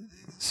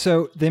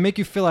 So they make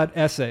you fill out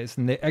essays,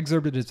 and they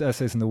excerpted his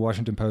essays in the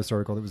Washington Post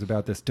article that was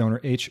about this donor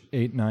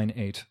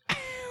H898.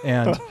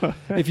 And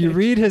if you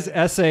read his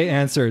essay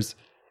answers,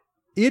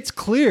 it's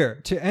clear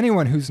to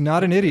anyone who's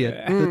not an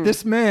idiot that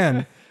this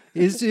man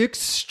is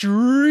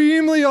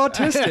extremely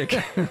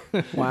autistic.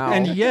 Wow.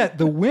 And yet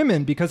the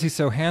women, because he's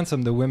so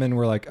handsome, the women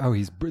were like, oh,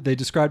 they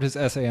described his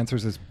essay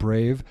answers as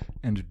brave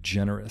and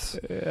generous.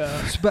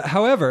 Yeah. But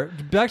however,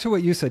 back to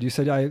what you said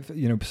I have,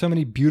 so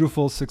many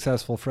beautiful,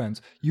 successful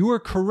friends. You are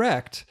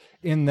correct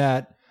in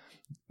that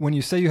when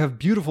you say you have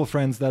beautiful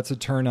friends, that's a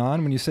turn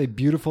on. When you say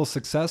beautiful,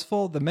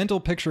 successful, the mental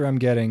picture I'm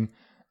getting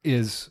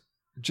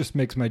just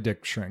makes my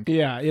dick shrink.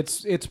 Yeah,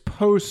 it's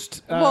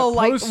post.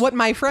 Like what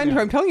my friend who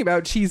I'm telling you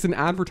about, she's an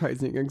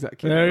advertising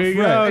executive. There you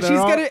go. Right.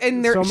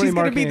 She's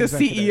gonna be the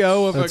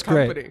CEO of That's a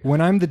company. Great.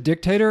 When I'm the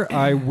dictator,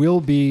 I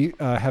will be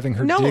having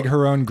her dig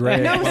her own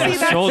grave. No, While a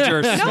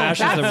soldier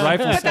smashes a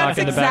rifle stock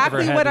in the back of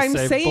her head what to I'm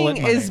save saying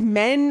bullet money. is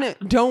men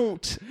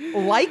don't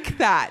like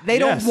that. They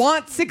don't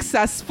want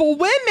successful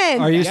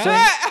women. Are you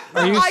saying?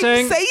 I'm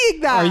saying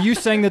that. Are you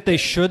saying that they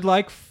should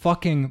like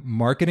fucking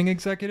marketing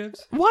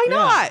executives? Why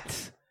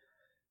not?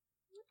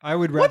 I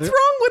would rather. What's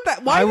wrong with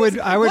that?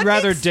 I would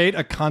rather date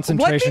a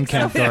concentration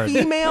camp guard.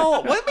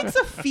 What makes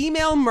a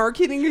female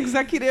marketing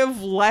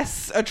executive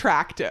less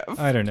attractive?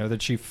 I don't know,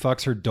 that she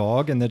fucks her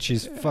dog and that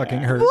she's fucking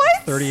her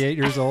 38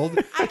 years old.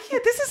 I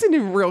can't. This isn't a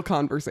real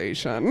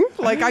conversation.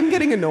 Like, I'm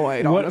getting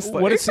annoyed.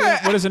 Honestly, what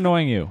is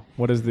annoying you?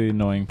 What is the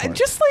annoying part?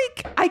 Just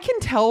like I can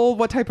tell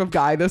what type of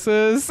guy this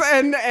is,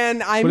 and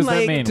I'm what does like,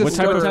 that mean?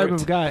 disturbed. What type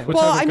of guy?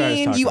 Well, I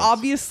mean, you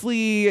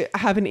obviously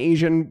have an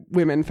Asian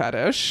women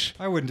fetish.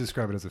 I wouldn't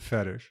describe it as a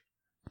fetish.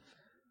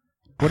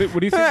 What do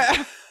you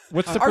think?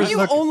 What's the Are you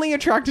only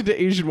attracted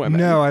to Asian women?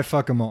 No, I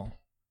fuck them all.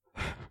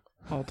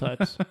 All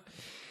types.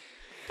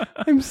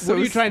 I'm so.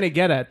 What are you trying to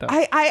get at, though?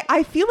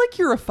 I feel like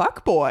you're a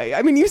fuckboy.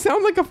 I mean, you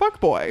sound like a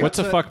fuckboy. What's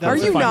a fuckboy? Are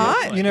you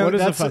not? You know, what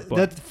is a fuckboy?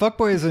 That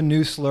fuckboy is a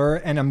new slur,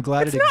 and I'm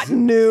glad it's not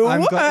new.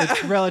 I'm glad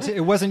it's relative.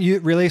 It wasn't you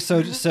really.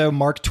 So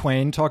Mark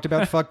Twain talked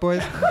about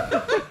fuckboys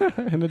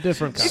in a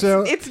different context.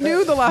 So it's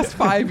new the last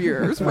 5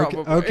 years,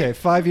 probably. Okay,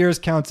 5 years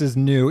counts as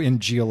new in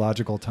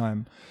geological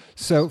time.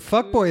 So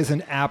fuckboy is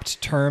an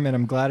apt term, and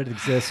I'm glad it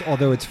exists,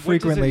 although it's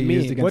frequently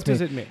used against me. What does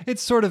it mean?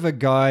 It's sort of a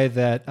guy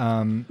that...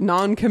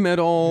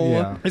 non-committal.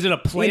 Yeah. Is it a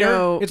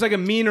player? It's like a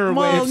meaner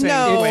way of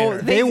saying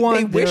player. They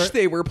wish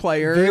they were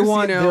players. They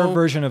want their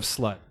version of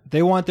slut.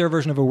 They want their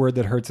version of a word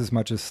that hurts as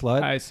much as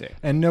slut. I see.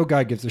 And no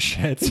guy gives a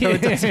shit, so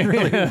it doesn't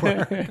really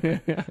work.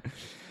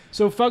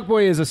 So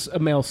fuckboy is a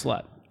male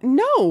slut.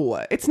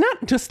 No, it's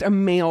not just a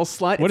male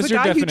slut. What it's is a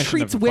your guy who definition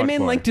treats of a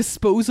women fuckboy? like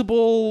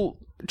disposable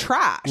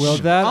trash. Well,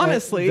 that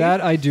honestly,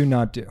 that I do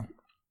not do.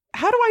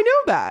 How do I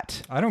know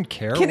that? I don't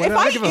care. If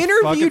I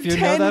interviewed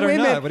 10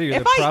 women, What are you,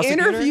 if the I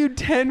prosecutor? interviewed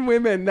 10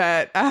 women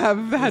that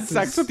have had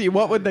sex with you,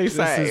 what would they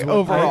say what-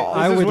 overall?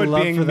 I would what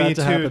love being for that Me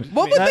to Too- happen.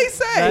 What would they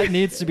say? That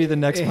needs to be the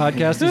next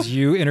podcast, is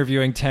you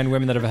interviewing 10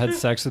 women that have had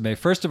sex with me.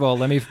 First of all,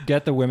 let me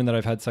get the women that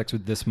I've had sex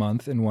with this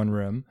month in one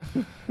room.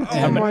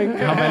 Oh my God.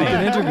 How many?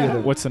 Can interview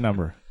them. What's the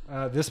number?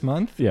 This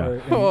month? Yeah.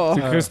 Or in,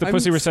 Because the I'm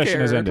pussy recession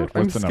has scared. ended.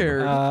 I'm What's the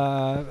scared.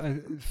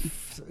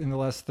 in the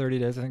last 30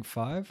 days, I think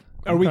 5.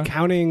 Are we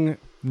counting?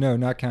 No,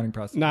 not counting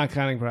prostitutes. Not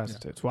counting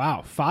prostitutes.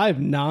 Wow, 5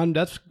 non.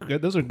 That's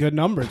good. Those are good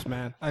numbers,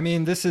 man. I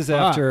mean, this is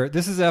after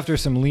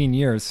some lean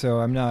years, so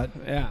I'm not.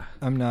 Yeah.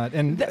 I'm not,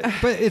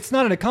 but it's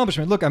not an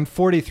accomplishment. Look, I'm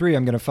 43.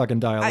 I'm going to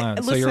fucking die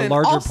alone. So your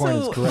larger point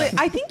is correct.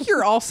 I think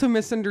you're also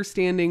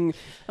misunderstanding.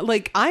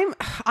 Like, I'm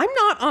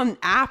not on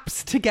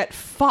apps to get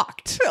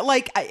fucked.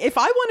 Like, if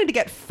I wanted to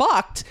get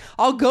fucked,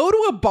 I'll go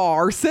to a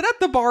bar, sit at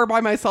the bar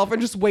by myself,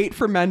 and just wait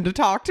for men to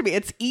talk to me.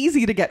 It's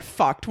easy to get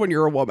fucked when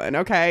you're a woman.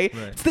 Okay,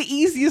 Right. It's the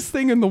easiest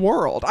thing in the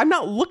world. I'm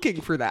not looking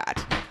for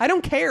that. I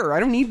don't care. I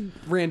don't need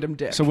random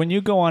dick. So when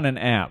you go on an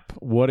app,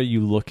 what are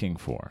you looking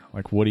for?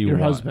 Like, what do you Your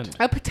want? husband.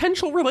 A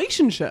potential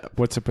relationship.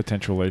 What's a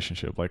potential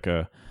relationship? Like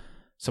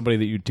somebody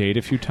that you date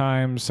a few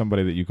times,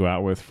 somebody that you go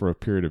out with for a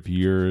period of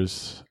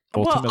years.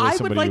 Ultimately, Well, I would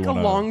somebody like you a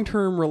wanna-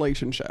 long-term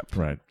relationship.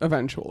 Right.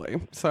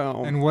 Eventually.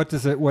 So, And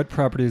what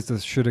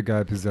properties should a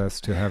guy possess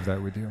to have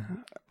that with you?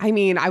 I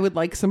mean, I would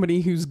like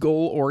somebody who's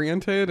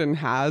goal-oriented and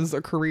has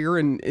a career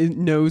and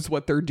knows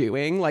what they're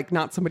doing. Like,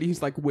 not somebody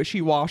who's like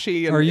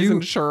wishy-washy and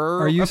isn't sure.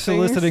 Are you of things.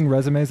 soliciting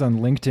resumes on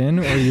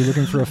LinkedIn, or are you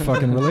looking for a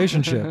fucking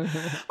relationship?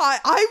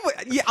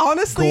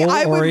 Honestly,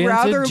 I would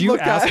rather Do you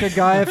look ask at. a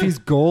guy if he's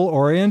goal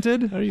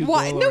oriented? Are you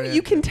Why? No,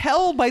 you can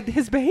tell by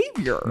his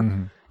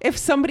behavior. if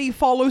somebody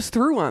follows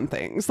through on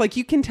things. Like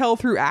you can tell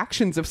through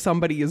actions if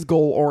somebody is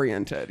goal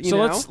oriented.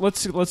 So know?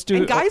 let's do.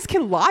 And guys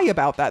can lie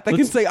about that. They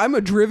can say I'm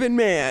a driven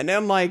man,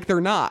 and like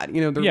they're not.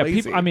 You know, they're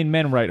lazy. People, I mean,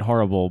 men write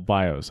horrible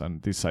bios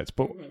on these sites,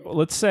 but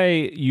let's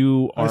say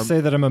you are. I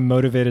say that I'm a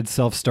motivated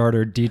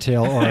self-starter,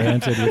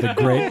 detail-oriented with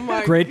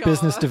a great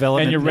business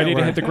development, and you're ready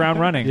to hit the ground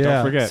running. Yeah,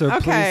 Don't forget. so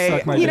please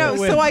suck my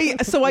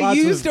dick. So I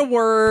used a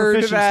word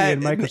proficiency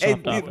in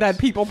Microsoft Office. that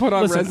people put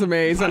on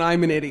resumes, and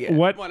I'm an idiot.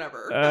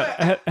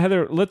 Whatever.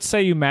 Heather, let's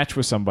say you match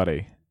with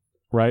somebody,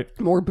 right?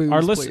 More booze,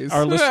 please.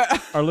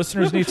 Our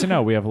listeners need to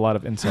know. We have a lot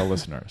of incel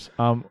listeners.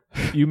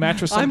 You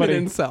match with somebody.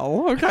 I'm an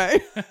incel,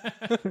 okay?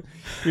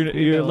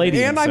 you're a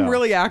lady and incel. I'm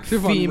really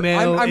active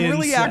Female I'm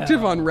really incel.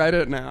 active on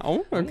Reddit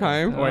now,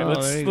 okay? Wait,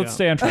 let's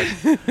stay on track.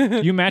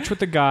 You match with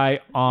the guy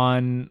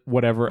on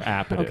whatever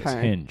app it is,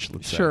 Hinge,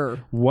 let's say. Sure.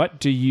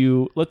 What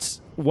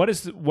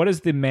is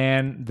the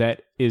man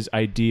that is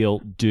ideal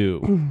do?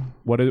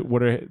 What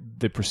are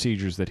the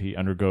procedures that he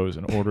undergoes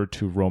in order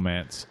to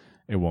romance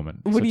a woman?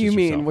 What do you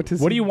mean? What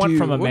do you want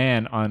from a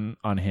man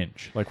on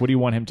Hinge? Like, what do you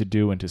want him to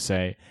do and to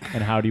say,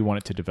 and how do you want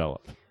it to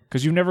develop?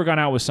 Because you've never gone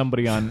out with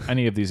somebody on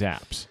any of these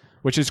apps,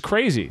 which is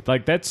crazy.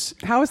 Like,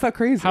 how is that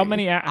crazy? How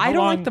many? I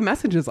don't like the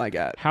messages I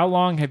get. How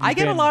long have you? I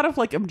get a lot of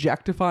like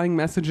objectifying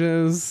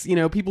messages. You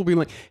know, people being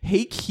like,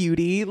 "Hey,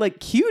 cutie,"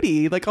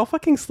 like I'll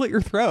fucking slit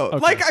your throat.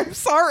 Okay. Like, I'm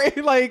sorry,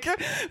 like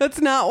that's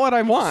not what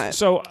I want.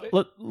 So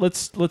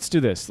let's do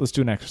this. Let's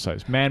do an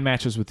exercise. Man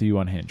matches with you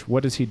on Hinge.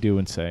 What does he do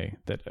and say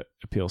that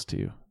appeals to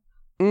you?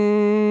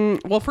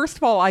 Well, first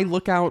of all, I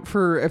look out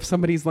for if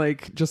somebody's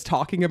like just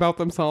talking about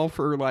themselves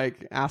or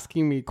like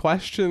asking me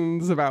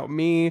questions about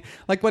me.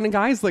 Like when a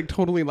guy's like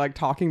totally like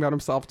talking about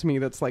himself to me,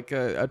 that's like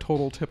a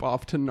total tip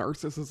off to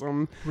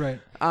narcissism. Right.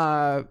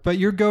 But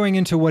you're going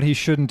into what he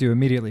shouldn't do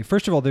immediately.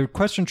 First of all, the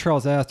question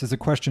Charles asked is a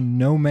question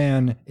no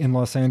man in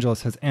Los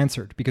Angeles has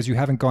answered because you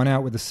haven't gone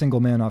out with a single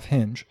man off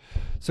Hinge.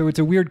 So it's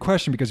a weird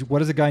question because what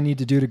does a guy need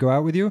to do to go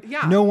out with you?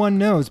 Yeah. No one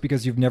knows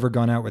because you've never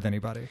gone out with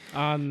anybody.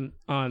 On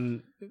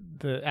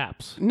the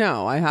apps.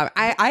 No, I have.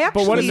 I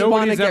actually what if want to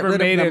nobody's get ever rid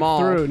made of it them all.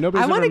 through?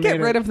 Nobody's I want to ever get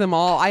made rid it- of them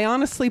all. I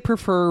honestly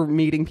prefer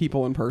meeting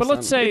people in person. But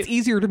let's say it's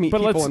easier to meet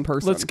people in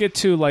person. Let's get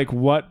to like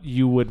what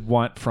you would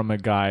want from a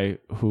guy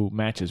who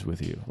matches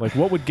with you. Like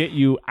what would get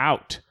you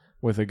out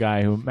with a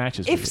guy who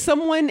matches with you? If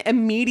someone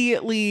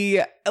immediately,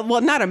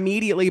 well, not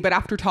immediately, but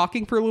after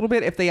talking for a little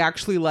bit, if they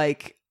actually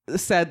like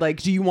said like,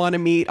 do you want to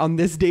meet on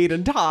this date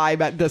and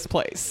time at this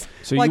place?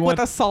 So like you want-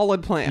 with a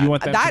solid plan. you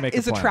want them to That make a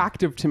is plan.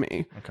 attractive to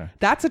me. Okay.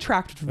 That's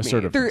attractive to me.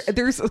 Assertiveness.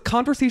 There's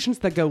conversations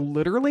that go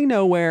literally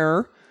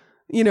nowhere.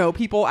 You know,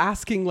 people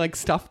asking like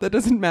stuff that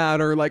doesn't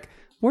matter. Like,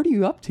 what are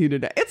you up to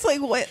today? It's like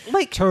what,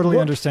 like Totally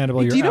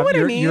understandable. Do you know what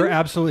I mean? You're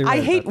absolutely right.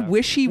 I hate about that.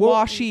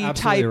 wishy-washy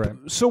absolutely type.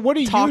 right. So what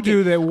do you talking.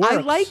 do that works? I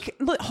like.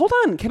 Hold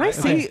on. Can I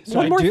say So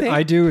one more thing?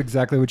 I do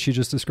exactly what she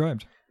just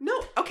described. No.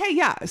 Okay.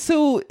 Yeah.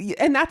 So,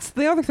 and that's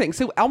the other thing.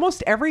 So,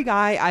 almost every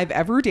guy I've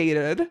ever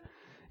dated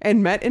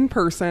and met in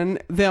person,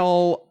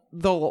 they'll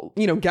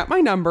get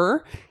my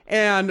number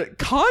and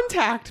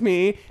contact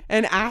me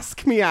and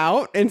ask me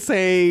out and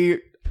say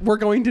we're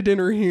going to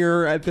dinner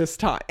here at this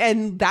time,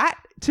 and that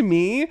to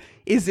me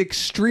is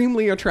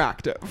extremely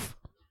attractive.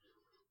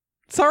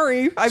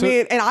 Sorry, I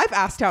mean, and I've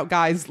asked out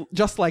guys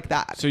just like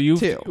that.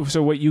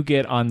 So what you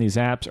get on these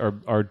apps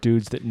are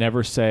dudes that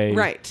never say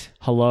Right.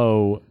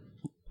 hello.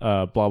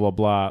 Blah blah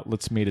blah.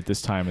 Let's meet at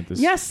this time at this.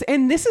 Yes,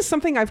 and this is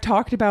something I've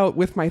talked about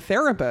with my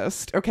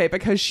therapist, okay,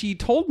 because she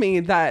told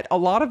me that a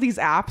lot of these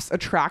apps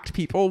attract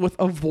people with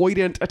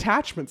avoidant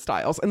attachment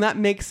styles, and that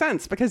makes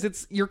sense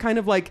because you're kind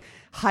of like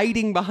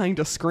hiding behind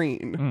a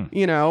screen,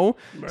 you know?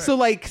 Right. So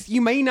like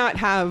you may not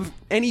have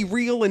any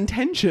real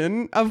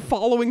intention of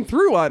following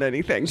through on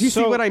anything. Do you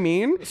see what I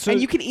mean? And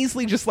you can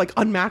easily just like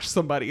unmatch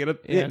somebody and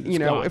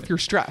if you're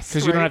stressed.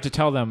 Because you don't have to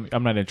tell them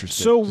I'm not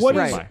interested. So Just what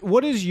say is bye.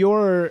 what is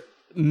your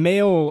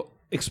male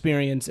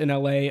experience in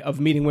LA of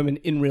meeting women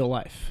in real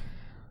life?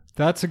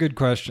 That's a good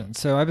question.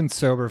 So I've been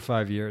sober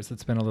 5 years.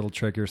 It's been a little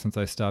trickier since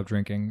I stopped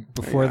drinking.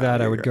 Before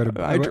that, I would go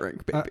to... I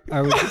drink, baby.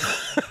 I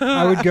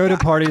would go to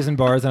parties and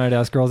bars and I'd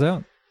ask girls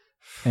out.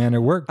 And it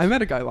worked. I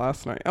met a guy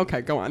last night.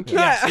 Okay, go on.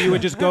 Yeah, so you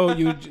would just go,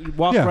 you would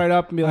walk Yeah. right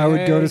up and be like, I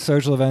would go "Hey." to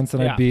social events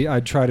and Yeah.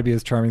 I'd try to be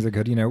as charming as I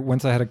could. You know,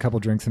 once I had a couple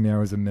drinks in me, I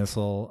was a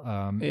missile.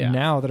 Yeah.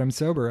 Now that I'm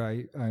sober,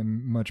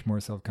 I'm much more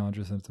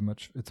self-conscious and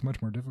it's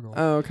much more difficult.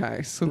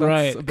 Okay, so that's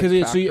Right. a Because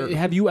big so factor.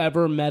 have you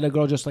ever met a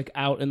girl just like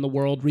out in the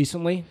world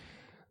recently?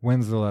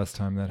 When's the last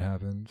time that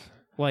happened?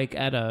 Like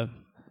at a,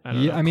 I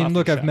don't know, I mean, coffee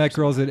look, I've shop met or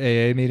girls at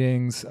AA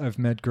meetings. I've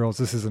met girls.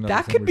 This is another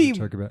That thing could we be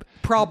should talk about.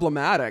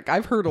 problematic.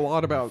 I've heard a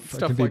lot about It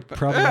stuff can be like that.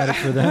 problematic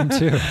for them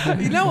too.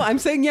 No, I'm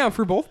saying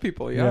for both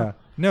people. Yeah.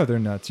 No, they're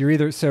nuts. You're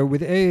either so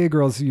with AA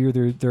girls, you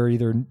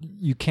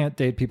can't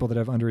date people that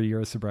have under a year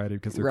of sobriety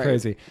because they're Right.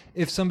 crazy.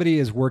 If somebody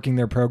is working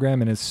their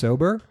program and is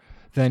sober,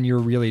 then you're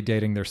really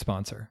dating their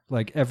sponsor.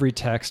 Like every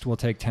text will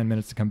take 10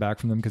 minutes to come back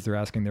from them because they're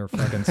asking their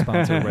fucking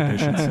sponsor what they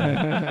should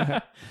say.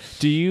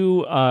 Do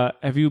you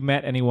have you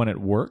met anyone at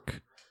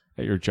work?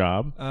 at your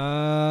job?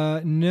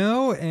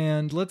 No,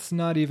 and let's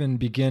not even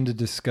begin to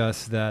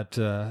discuss that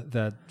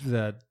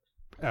that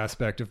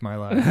aspect of my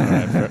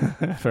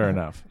life. Fair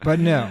enough. But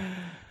no,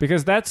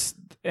 Because that's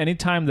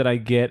anytime that I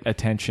get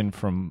attention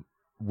from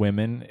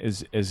women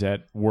is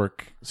at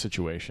work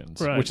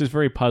situations, Right. which is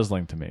very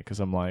puzzling to me because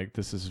I'm like,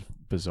 this is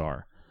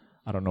bizarre.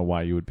 I don't know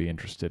why you would be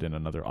interested in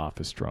another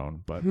office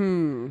drone, but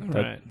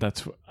Right.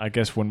 that's, I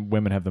guess, when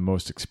women have the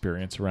most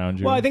experience around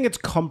you. Well, I think it's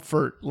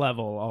comfort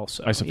level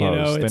also. I suppose. You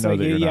know, They it's know like,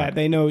 that you're yeah, not.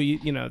 they know,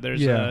 you know,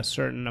 there's Yeah. a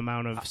certain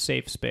amount of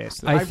safe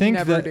space. I I've think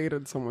never that-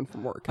 dated someone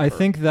from work. I ever.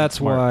 think that's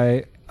Smart.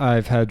 why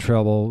I've had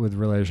trouble with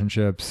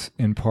relationships,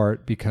 in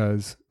part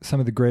because some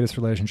of the greatest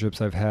relationships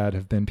I've had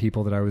have been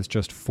people that I was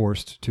just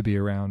forced to be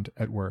around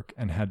at work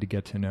and had to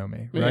get to know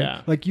me, right?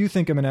 Yeah. Like you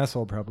think I'm an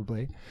asshole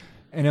probably,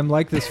 and I'm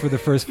like this for the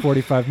first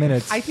 45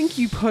 minutes. I think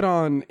you put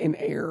on an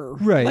air.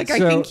 Right, Like, I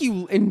so- think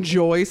you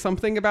enjoy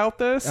something about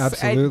this.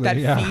 Absolutely, That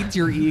yeah. feeds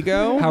your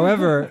ego.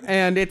 However,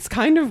 and it's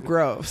kind of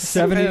gross.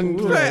 70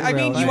 And, right, I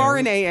mean, well, you are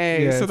in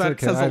AA, yeah, so it's that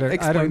okay. says I don't-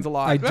 explains a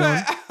lot.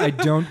 I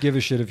don't give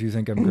a shit if you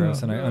think I'm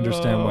gross, and I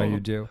understand why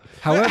you do.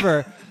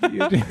 However,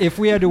 if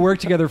we had to work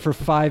together for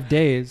 5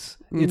 days,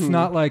 it's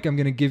not like I'm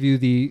going to give you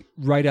the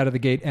right out of the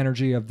gate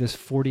energy of this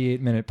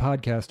 48-minute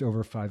podcast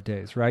over 5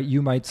 days, right?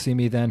 You might see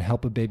me then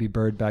help a baby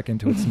bird back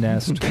into its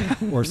nest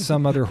or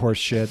some other horse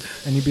shit,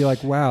 and you'd be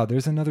like, "Wow,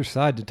 there's another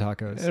side to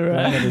tacos that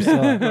I never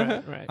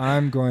saw." Right.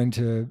 I'm going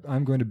to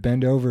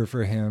bend over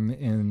for him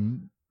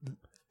in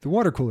the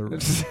water cooler room.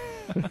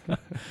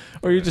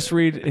 or you just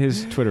read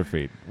his Twitter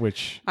feed,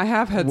 which I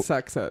have had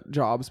sex at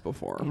jobs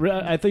before.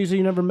 I thought you said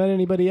you never met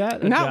anybody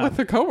yet. Not with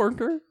a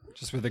coworker.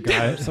 Just with the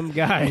guy, some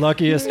guy.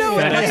 luckiest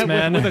FedEx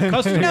man. with a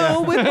customer.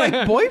 No, with like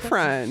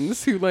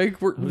boyfriends who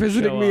like were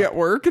visiting show me up. at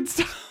work and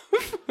stuff.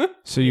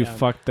 so you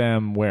fucked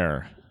them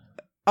where?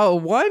 Oh,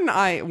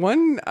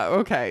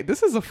 okay,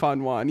 this is a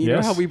fun one. You know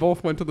Yes. how we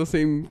both went to the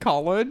same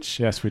college?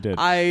 Yes, we did.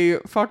 I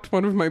fucked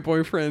one of my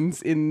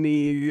boyfriends in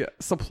the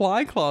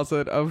supply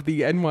closet of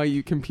the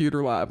NYU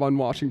computer lab on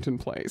Washington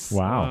Place.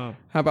 Wow.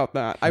 How about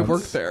that? I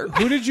worked there.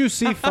 Who did you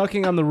see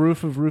fucking on the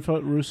roof of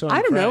Russo? and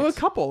I don't know,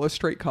 Frank's? a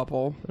straight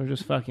couple. Or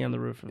just fucking on the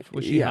roof of.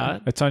 Was she Yeah.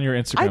 hot? It's on your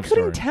Instagram I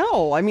couldn't story.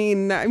 tell. I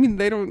mean,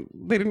 they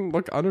didn't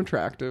look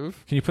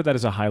unattractive. Can you put that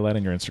as a highlight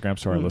on your Instagram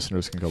so our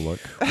listeners can go look?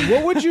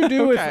 What would you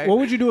do Okay.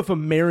 if a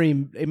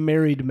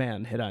married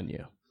man hit on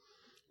you?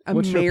 A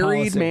What's your married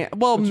policy? man.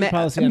 Well, What's your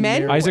policy on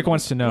men. marriage? Isaac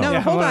wants to know. No,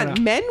 Yeah, hold hold on.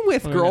 on. Men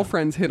with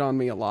girlfriends hit on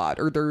me a lot,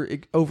 or they're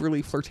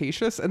overly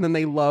flirtatious, and then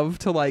they love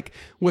to like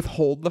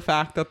withhold the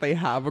fact that they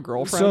have a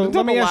girlfriend So until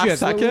let me the ask you last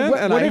this: second. What,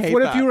 and what I if hate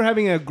what that. if you were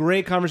having a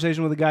great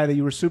conversation with a guy that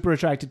you were super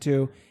attracted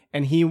to,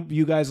 and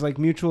you guys like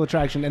mutual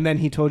attraction, and then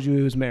he told you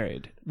he was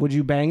married? Would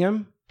you bang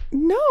him?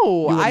 No,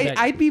 wouldn't beg.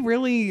 I'd be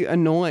really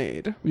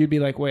annoyed. You'd be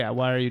like, "Wait,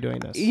 why are you doing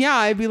this?" Yeah,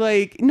 I'd be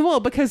like, no, well,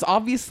 because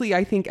obviously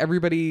I think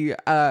everybody,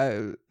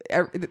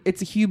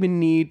 it's a human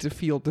need to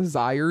feel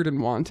desired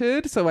and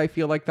wanted. So I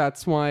feel like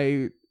that's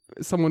why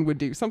someone would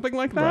do something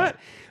like that. Right.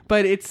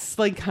 But it's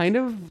like kind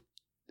of,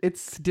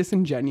 it's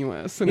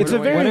disingenuous. It's a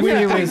way. very What if weird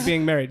he thing was-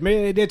 being married.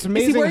 It's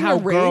amazing wearing how a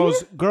ring?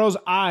 girls'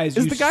 eyes.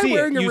 Is you the guy see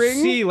wearing it, a you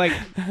ring? see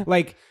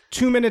like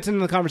 2 minutes into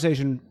the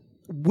conversation,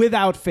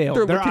 without fail,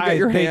 They're their looking at eyes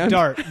your they hand.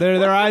 dart.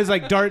 Their eyes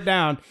like dart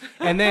down,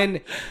 and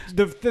then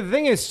the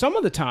thing is, some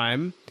of the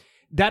time.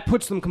 That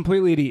puts them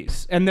completely at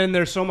ease, and then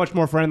they're so much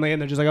more friendly,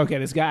 and they're just like, "Okay,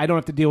 this guy, I don't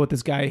have to deal with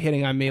this guy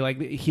hitting on me. Like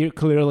here,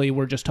 clearly,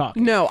 we're just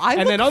talking." No, I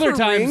and look then other for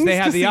times rings they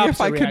have to the see opposite if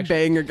I could reaction.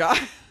 bang a guy.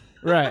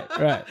 Right.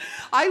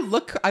 I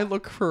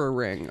look for a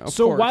ring. Of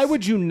So course. why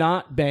would you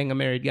not bang a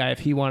married guy if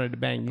he wanted to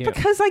bang you?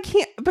 Because I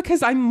can't.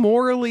 Because I'm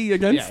morally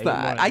against you're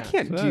that. morally I against.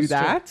 can't So do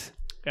that's that.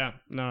 Yeah,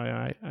 no,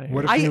 yeah, I hear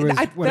What you. if he was?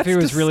 What if he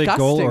that's was really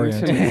goal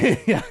disgusting to oriented?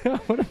 me. yeah.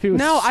 What if he was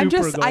No, I'm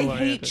super just. I hate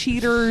goal-oriented?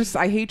 cheaters.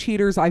 I hate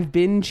cheaters. I've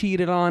been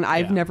cheated on.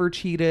 I've never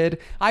cheated.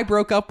 I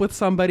broke up with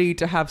somebody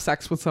to have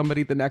sex with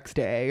somebody the next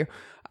day.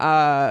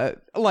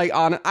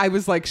 I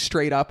was like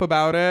straight up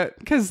about it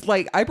because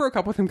like I broke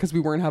up with him because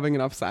we weren't having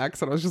enough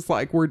sex, and I was just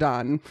like, we're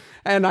done.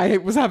 And I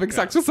was having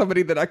sex with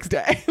somebody the next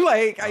day.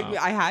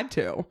 I had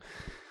to.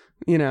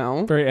 You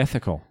know, Very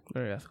ethical.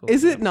 Very ethical.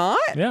 is it not?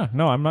 Yeah.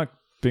 No, I'm not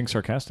being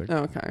sarcastic.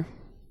 Okay.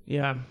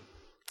 Yeah.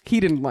 He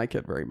didn't like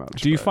it very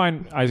much. Do you but-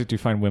 find, Isaac,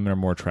 women are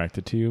more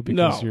attracted to you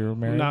because No, you're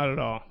married? not at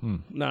all.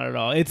 Not at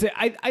all. It's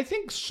I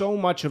think so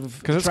much of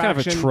Because it's kind of a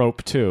attraction-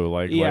 trope too.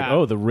 Like, Yeah.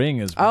 oh, the ring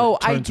is. Oh,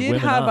 I turns did women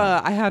have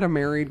on. I had a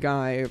married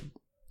guy.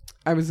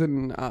 I was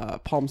in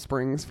Palm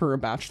Springs for a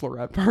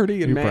bachelorette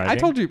party in You May. I bragging?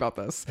 told you about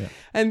this.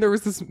 And there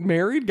was this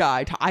married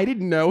guy. I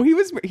didn't know he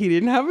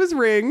didn't have his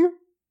ring,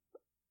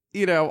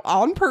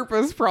 on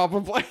purpose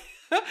probably.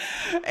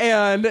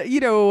 And,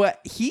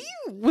 he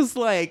was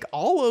like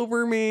all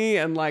over me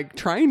and like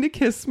trying to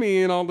kiss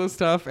me and all this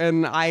stuff.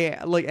 And I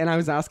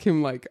was asking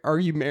him like, are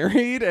you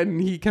married?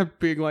 And he kept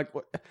being like,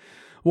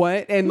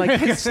 What? And like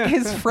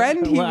his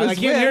friend he was I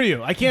can't hear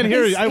you. I can't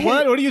hear you.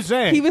 What are you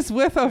saying? He was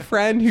with a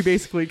friend who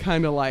basically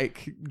kind of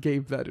like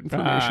gave that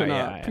information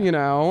up, you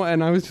know,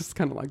 and I was just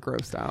kind of like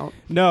grossed out.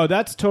 No,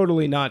 that's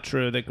totally not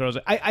true that girls...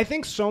 I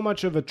think so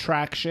much of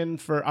attraction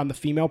on the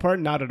female part,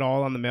 not at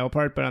all on the male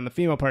part, but on the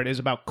female part is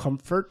about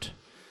comfort.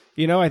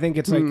 You know, I think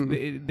it's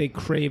like they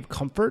crave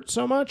comfort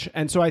so much.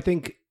 And so I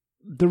think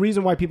the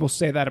reason why people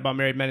say that about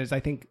married men is I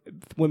think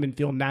women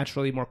feel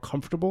naturally more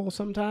comfortable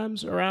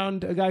sometimes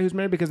around a guy who's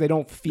married because they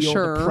don't feel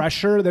the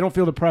pressure. They don't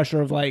feel the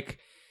pressure of like,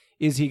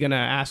 is he going to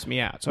ask me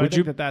out? So I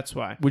think that's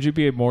why. Would you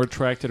be more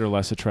attracted or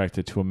less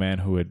attracted to a man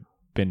who had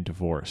been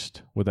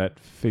divorced? Would that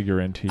figure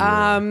into your...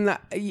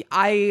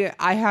 I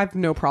have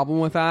no problem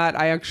with that.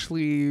 I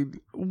actually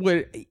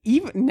would,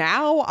 even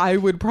now I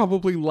would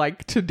probably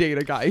like to date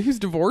a guy who's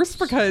divorced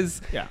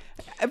because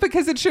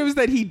it shows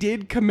that he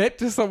did commit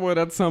to someone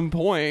at some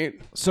point.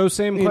 So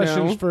same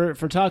questions for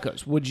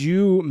tacos. Would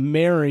you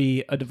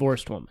marry a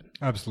divorced woman?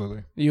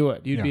 Absolutely. You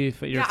would. You'd be.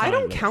 You're I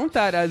don't count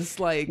that as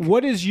like.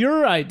 What does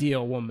your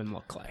ideal woman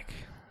look like?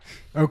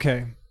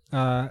 Okay.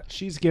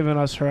 She's given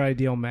us her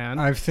ideal man.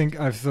 I've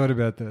thought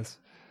about this.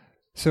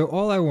 So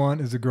all I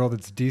want is a girl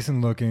that's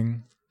decent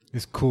looking,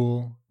 is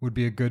cool, would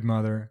be a good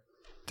mother,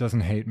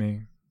 doesn't hate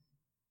me.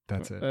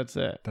 That's it.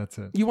 That's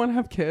it. You want to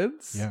have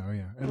kids? Yeah, oh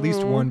yeah. At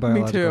least one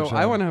biological Me too.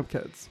 child. I want to have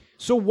kids.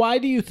 So why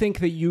do you think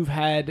that you've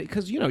had,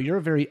 because, you know, you're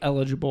a very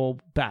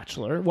eligible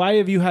bachelor. Why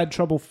have you had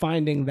trouble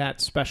finding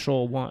that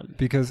special one?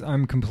 Because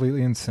I'm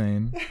completely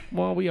insane.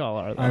 Well, we all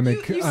are.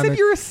 You said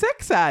you're a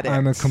sex addict.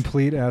 I'm a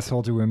complete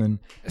asshole to women.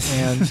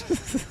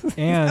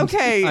 And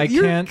okay,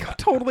 you're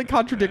totally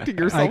contradicting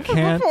yourself. I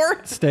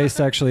can't stay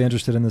sexually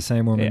interested in the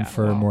same woman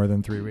for more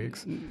than 3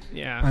 weeks.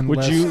 Yeah.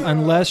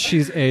 Unless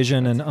she's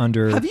Asian and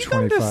under 25. Have you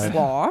gone to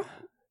SLAW?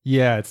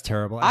 Yeah, it's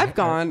terrible. I've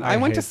gone. I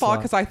went to SLAW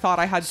because I thought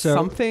I had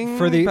something.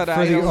 For the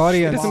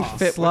audience, it doesn't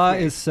fit SLAW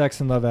is Sex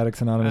and Love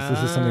Addicts Anonymous. This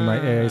is something my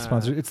AA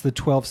sponsored. It's the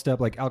 12-step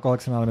like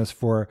Alcoholics Anonymous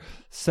for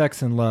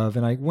sex and love.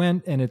 And I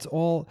went, and it's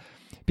all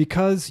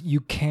because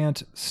you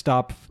can't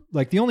stop.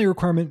 Like the only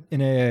requirement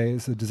in AA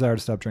is a desire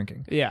to stop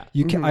drinking. Yeah,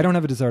 you can. I don't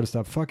have a desire to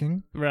stop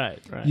fucking. Right.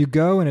 You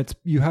go, and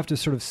you have to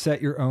sort of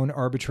set your own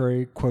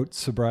arbitrary quote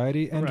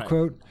sobriety end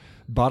quote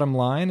bottom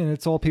line, and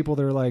it's all people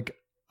that are like,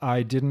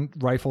 I didn't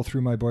rifle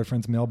through my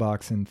boyfriend's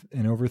mailbox in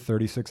over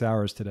 36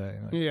 hours today.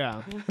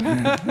 Yeah.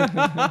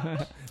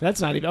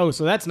 That's not even... Oh,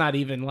 so that's not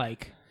even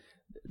like...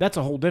 That's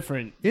a whole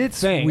different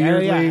thing.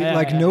 Weirdly,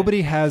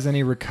 nobody has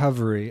any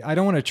recovery. I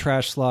don't want to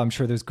trash SLAW. I'm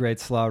sure there's great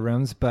SLAW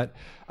rooms, but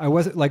I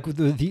wasn't like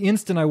the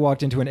instant I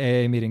walked into an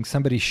AA meeting,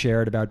 somebody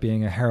shared about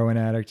being a heroin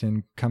addict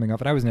and coming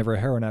up. And I was never a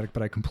heroin addict,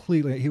 but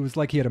he was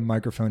like he had a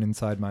microphone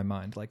inside my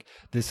mind. Like,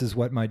 this is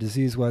what my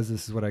disease was.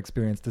 This is what I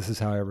experienced. This is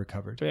how I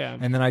recovered. Yeah.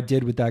 And then I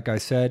did what that guy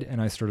said,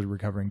 and I started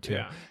recovering too.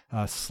 Yeah.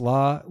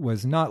 SLAW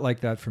was not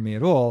like that for me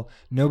at all.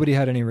 Nobody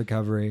had any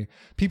recovery.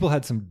 People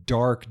had some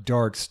dark,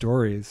 dark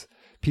stories.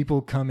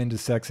 People come into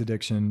sex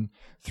addiction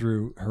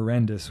through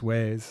horrendous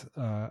ways.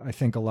 I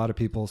think a lot of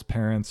people's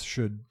parents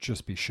should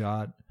just be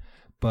shot.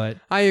 But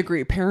I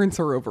agree. Parents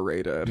are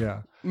overrated.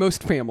 Yeah.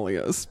 Most family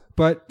is.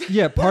 But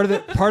yeah, part of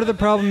the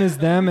problem is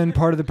them and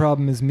part of the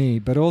problem is me.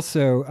 But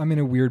also, I'm in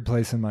a weird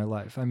place in my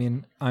life. I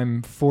mean,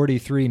 I'm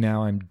 43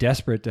 now. I'm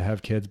desperate to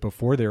have kids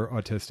before they're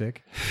autistic.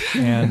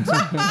 And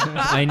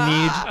I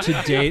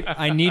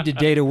need to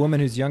date a woman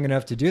who's young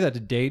enough to do that,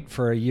 to date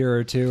for a year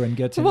or two and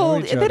get to know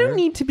each other. Well, they don't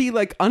need to be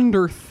like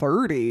under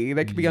 30.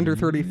 They could be under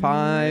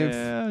 35.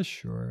 Yeah,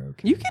 sure.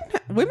 Okay.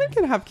 Women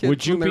can have kids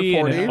Would you when be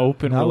they're 40. in an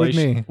open Not with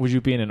relationship? me. Would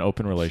you be in an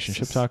open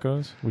relationship,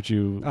 Tacos? Would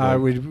you?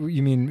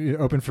 You mean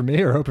open for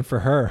me or open for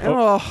her?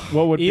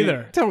 What would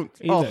either? Don't.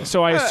 Either.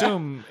 So I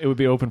assume it would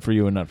be open for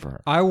you and not for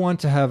her. I want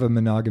to have a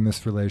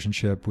monogamous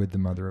relationship with the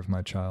mother of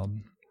my child.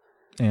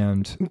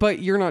 But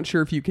you're not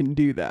sure if you can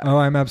do that. Oh,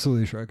 I'm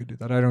absolutely sure I could do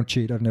that. I don't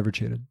cheat. I've never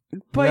cheated.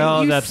 But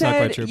well, you that's said, not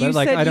quite true. But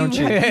like, I don't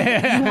cheat. You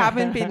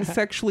haven't been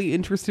sexually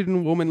interested in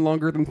a woman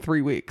longer than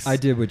 3 weeks. I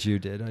did what you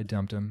did. I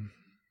dumped him.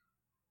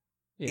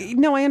 Yeah.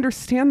 No, I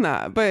understand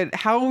that, but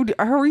how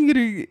are you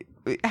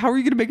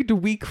gonna make it to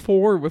week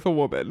 4 with a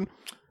woman?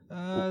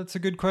 That's a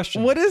good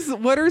question. What is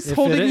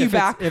holding you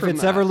back from If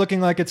it's that? ever looking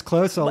like it's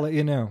close, I'll let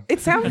you know.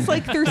 It sounds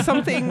like there's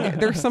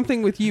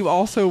something with you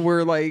also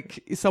where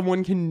like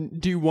someone can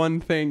do one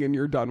thing and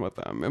you're done with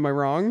them. Am I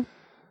wrong?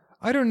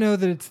 I don't know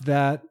that it's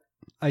that.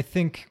 I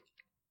think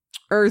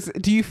Or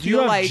do you feel Do you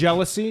have like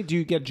jealousy? Do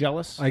you get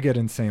jealous? I get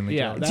insanely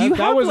Yeah, jealous. Do you that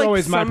have, was like,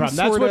 always my some problem.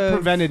 That's sort what of-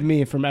 prevented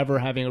me from ever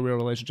having a real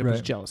relationship was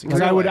Right. jealousy.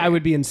 Because Really? I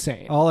would be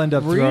insane. I'll end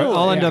up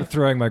Really? up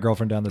throwing my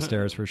girlfriend down the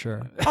stairs for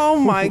sure. oh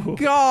my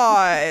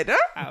god.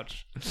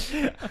 Ouch.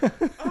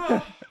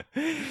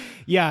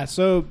 Yeah.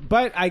 So,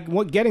 but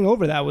getting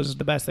over that was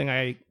the best thing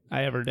I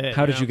ever did.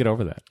 How did you get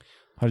over that?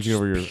 How did you get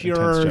over your Pure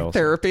intense jealousy?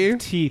 Therapy.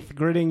 teeth,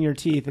 gritting your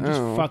teeth, and just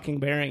fucking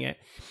bearing it,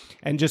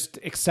 and just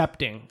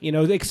accepting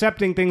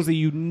things that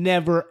you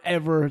never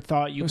ever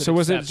thought you could. So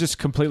was it accept. just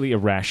completely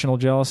irrational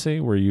jealousy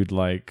where you'd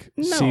like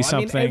see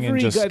something and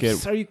just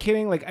get... Are you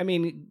kidding? Like, I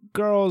mean,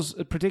 girls,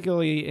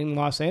 particularly in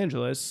Los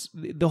Angeles,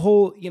 the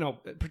whole,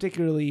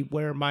 particularly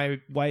where my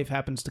wife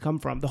happens to come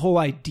from, the whole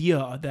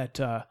idea that,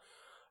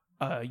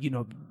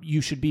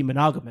 you should be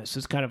monogamous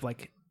is kind of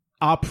like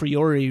a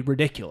priori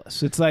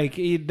ridiculous. It's like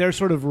they're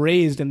sort of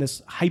raised in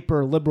this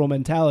hyper liberal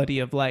mentality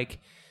of like,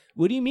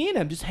 what do you mean?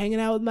 I'm just hanging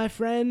out with my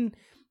friend,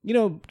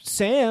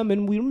 Sam,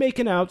 and we're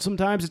making out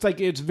sometimes. It's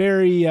like, it's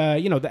very,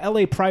 the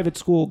LA private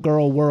school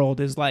girl world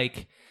is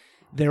like,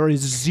 there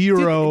is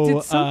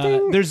zero,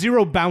 there's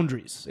zero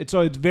boundaries. It's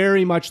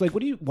very much like,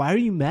 why are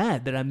you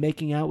mad that I'm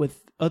making out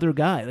with other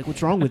guy? Like,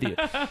 what's wrong with you?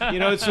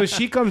 So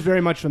she comes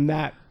very much from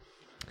that,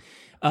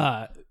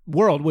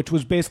 world, which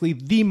was basically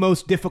the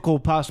most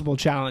difficult possible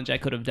challenge I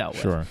could have dealt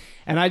with. Sure.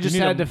 And I just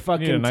had to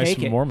fucking a nice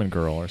take it. Mormon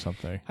girl or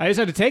something. I just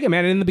had to take it,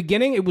 man. And in the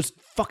beginning, it was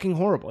fucking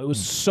horrible. It was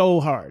so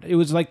hard. It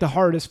was like the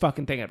hardest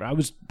fucking thing ever.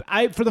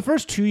 For the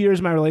first 2 years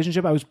of my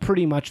relationship, I was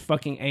pretty much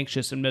fucking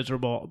anxious and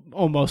miserable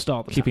almost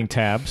all the time. Keeping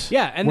tabs?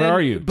 Yeah. And where then,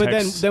 are you? But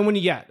then when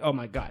you get, oh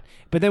my God.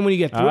 But then when you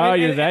get through oh, it.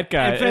 you're that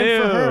guy. And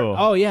for her,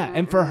 oh yeah.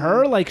 And for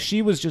her, like,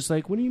 she was just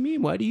like, what do you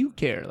mean? Why do you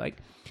care? Like,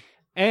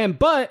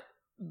 I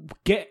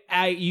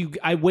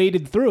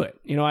waded through it.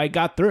 I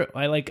got through.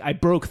 I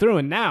broke through,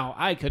 and now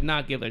I could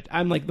not give it.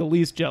 I'm like the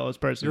least jealous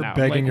person You're now.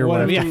 begging your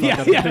wife.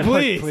 Yeah,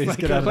 please, please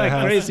get out of the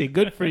house. Crazy.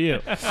 Good for you.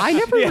 I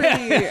never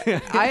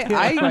really.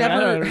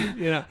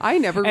 I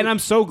never. And I'm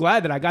so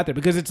glad that I got there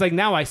because it's like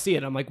now I see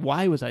it. I'm like,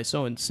 why was I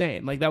so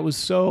insane? Like that was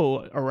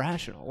so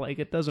irrational. Like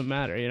it doesn't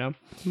matter,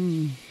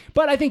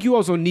 But I think you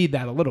also need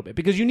that a little bit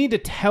because you need to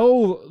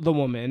tell the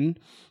woman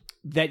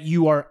that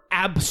you are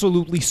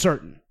absolutely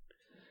certain.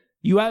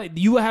 You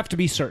have to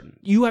be certain.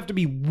 You have to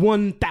be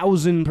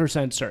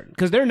 1,000% certain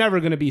because they're never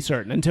going to be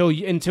certain until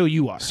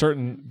you are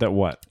certain that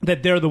what?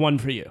 That they're the one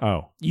for you.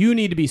 Oh, you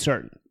need to be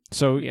certain.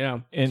 So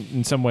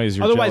in some ways,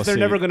 your otherwise they're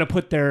never going to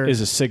put their is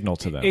a signal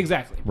to them.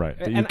 Exactly right.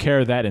 That you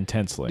care that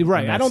intensely.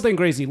 Right. I don't think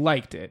Gracie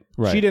liked it.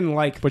 Right. She didn't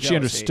like, but jealousy, she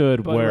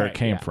understood where it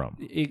came from.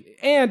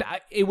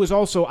 It was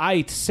also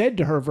I said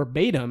to her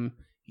verbatim,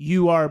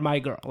 "You are my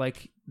girl.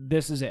 Like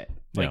this is it.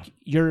 Like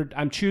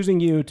I'm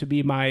choosing you to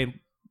be my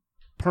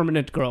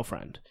permanent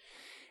girlfriend."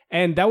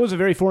 And that was a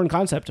very foreign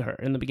concept to her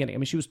in the beginning. I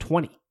mean, she was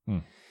 20.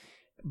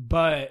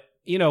 But,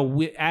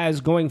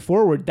 as going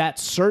forward, that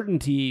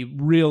certainty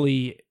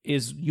really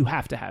is, you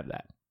have to have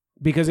that.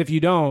 Because if you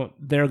don't,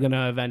 they're going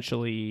to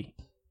eventually,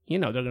 they're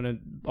going to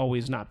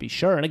always not be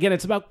sure. And again,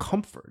 it's about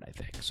comfort, I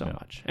think, so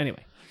much.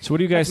 Anyway. So what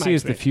do you guys see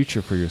as the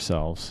future for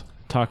yourselves?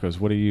 Tacos,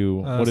 what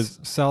is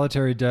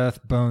solitary death,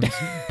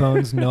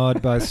 bones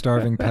gnawed by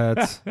starving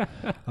pets,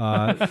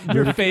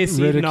 your face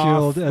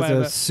ridiculed as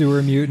a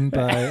sewer mutant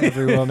by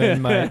every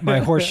woman, my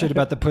horse shit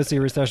about the pussy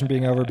recession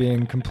being over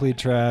being complete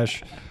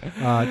trash,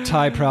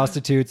 Thai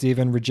prostitutes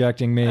even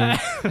rejecting me,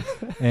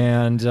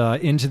 and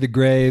into the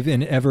grave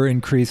in ever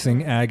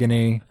increasing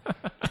agony.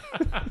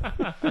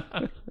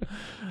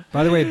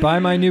 By the way, buy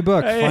my new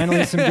book,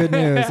 Finally Some Good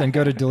News, and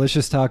go to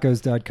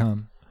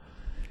deliciostacos.com.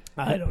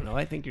 I don't know.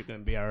 I think you're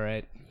going to be all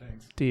right.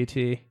 Thanks.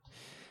 DT.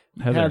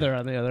 Heather,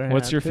 on the other hand.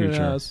 What's your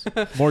future?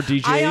 More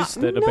DJs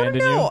that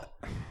abandon you?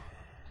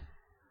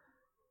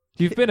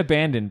 You've been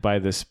abandoned by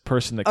this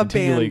person that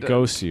continually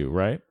ghosts you,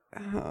 right?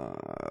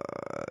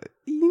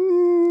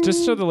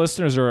 Just so the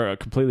listeners are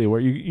completely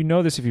aware, you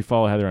know this if you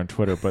follow Heather on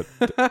Twitter, but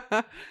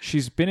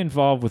she's been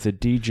involved with a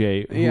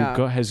DJ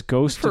who has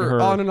ghosted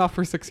her on and off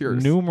for 6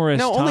 years. Numerous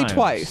times. No, only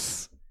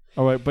twice.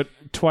 Oh, right, but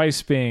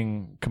twice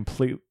being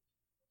complete.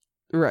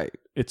 Right.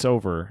 It's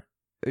over.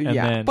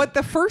 But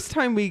the first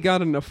time we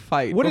got in a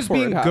fight. What does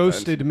being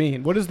ghosted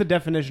mean? What is the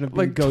definition of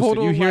being ghosted?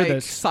 Total, you hear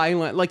this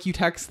silent, like you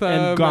text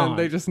them and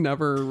they just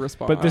never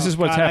respond. But this is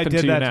what's happened to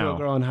you now. I did that to a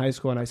girl in high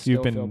school and I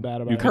still feel bad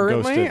about it.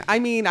 Currently, I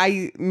mean,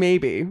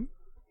 maybe.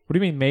 What do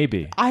you mean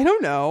maybe? I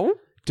don't know.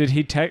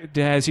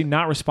 Has he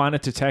not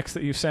responded to texts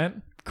that you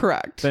sent?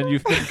 Correct. Then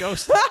you've been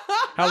ghosted.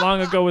 How long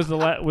ago was the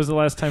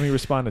last time he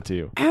responded to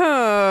you?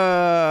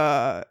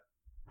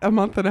 A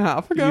month and a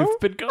half ago. You've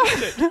been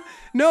ghosted.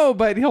 No,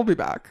 but he'll be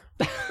back.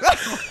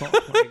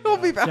 He'll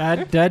be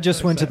back. Dad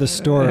just went to the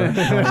store.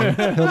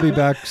 He'll be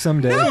back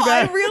someday. No,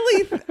 I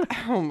really.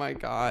 Oh my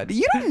God!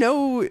 You don't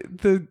know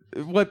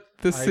what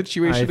the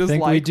situation is like. I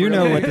think we do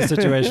know what the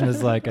situation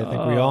is like. I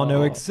think we all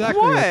know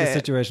exactly what the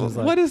situation is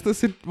like. What is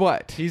the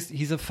what?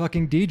 He's a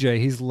fucking DJ.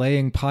 He's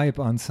laying pipe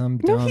on some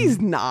dumb... No, he's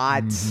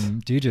not.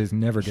 DJs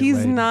never get laid.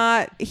 He's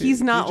not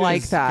DJs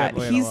like that.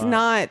 He's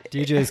not.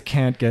 DJs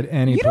can't get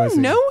any pussy. You don't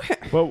know him.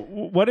 Well,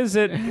 what is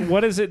it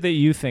that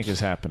you think is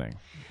happening?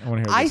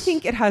 I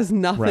think it has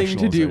nothing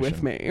to do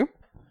with me.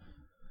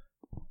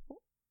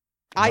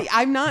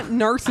 I'm not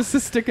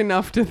narcissistic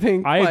enough to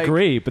think. I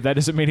agree, but that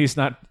doesn't mean he's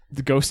not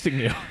ghosting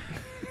you.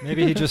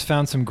 Maybe he just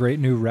found some great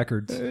new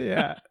records.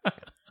 Yeah.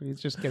 He's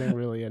just getting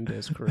really into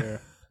his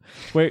career.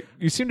 Wait,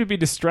 you seem to be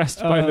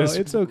distressed by this.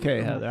 It's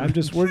okay, Heather.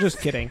 We're just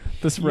kidding.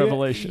 This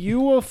revelation.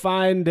 You will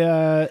find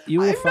love.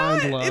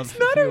 It's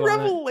not a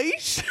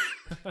revelation.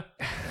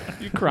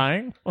 You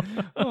crying?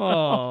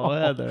 Oh,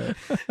 Heather.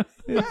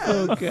 It's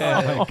okay.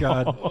 Oh my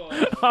God.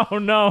 Oh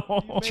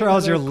no.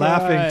 Charles, you're cry.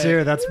 laughing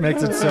too. That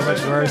makes it so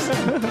much worse.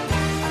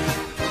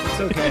 It's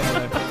okay,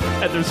 Heather.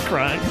 Heather's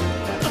crying.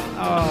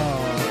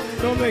 Oh,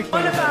 don't make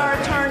One of our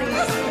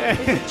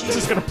attorneys.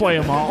 Just gonna play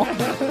them all.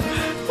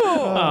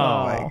 Oh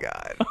my God.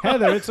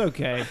 Heather, it's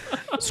okay.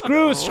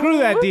 Screw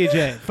that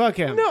DJ. Fuck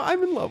him. No,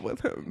 I'm in love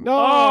with him.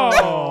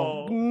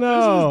 Oh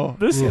no!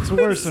 This It's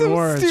worse and so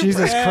worse. stupid.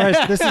 Jesus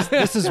Christ,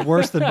 this is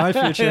worse than my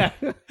future.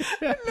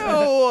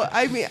 No,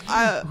 I mean,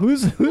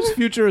 Whose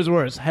future is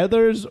worse,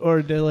 Heather's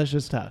or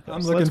Delicious Tacos?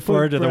 I'm looking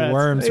forward to the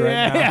worms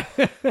right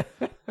now.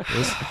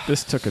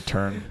 This took a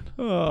turn.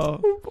 Oh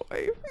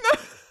boy.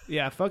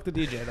 yeah, fuck the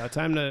DJ though.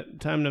 Time to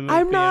move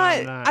I'm beyond not.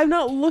 that. I'm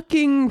not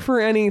looking for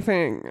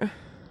anything.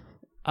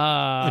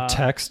 A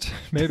text,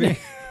 maybe.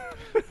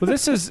 Well,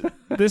 this is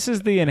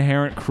the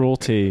inherent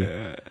cruelty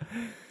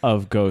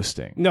of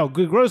ghosting. No,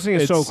 grossing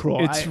is so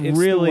cruel. It's the worst thing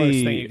really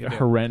you can do.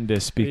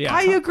 horrendous because Yeah.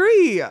 I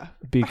agree.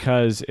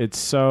 it's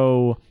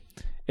so.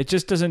 It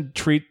just doesn't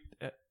treat.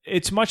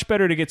 It's much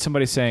better to get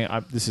somebody saying,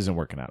 "This isn't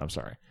working out. I'm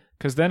sorry,"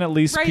 because then at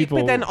least Right, people.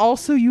 but then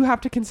also you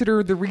have to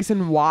consider the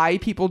reason why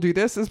people do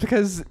this is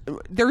because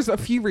there's a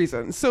few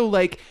reasons. So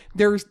like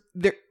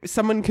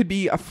someone could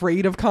be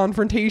afraid of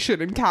confrontation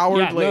and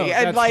cowardly Yeah, no,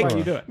 and that's like why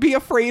you do it. be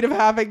afraid of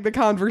having the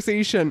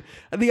conversation.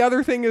 The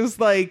other thing is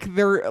like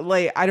they're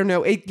like I don't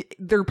know,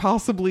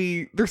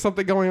 there's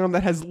something going on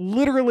that has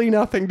literally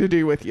nothing to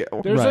do with you.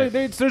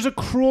 There's a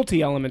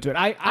cruelty element to it.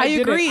 I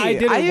did agree. I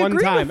did it I one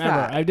agree time with ever.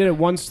 that. I did it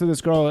once to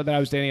this girl that I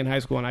was dating in high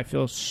school, and I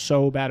feel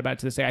so bad about it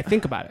to this day. I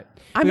think about it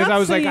I'm because not I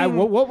was like, saying-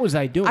 what was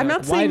I doing? I'm Like,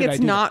 not why saying did I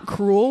it's do not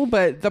cruel,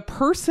 but the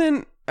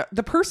person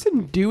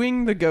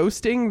doing the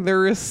ghosting,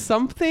 there is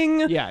something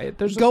that? Yeah,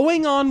 there's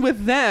going on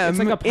with them It's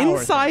like a power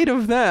inside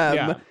of them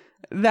Yeah.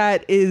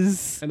 that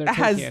is And they're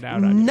taking has it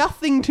out on you.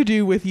 nothing to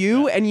do with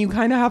you, and you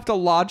kind of have to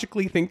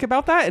logically think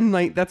about that, and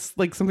like that's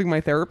like something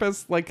my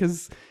therapist like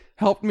has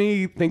helped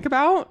me think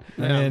about.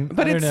 I mean,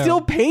 But I it's don't know.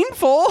 still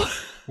painful.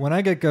 When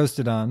I get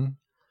ghosted on,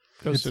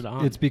 ghosted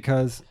on. it's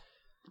because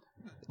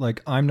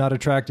like I'm not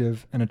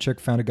attractive and a chick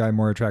found a guy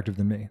more attractive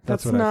than me.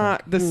 That's what I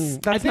not think. this.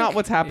 That's think- not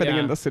what's happening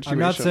yeah. in this situation.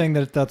 I'm not saying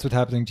that that's what's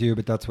happening to you,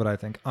 but that's what I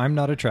think. I'm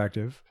not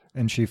attractive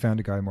and she found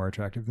a guy more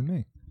attractive than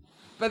me.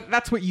 but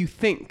that's what you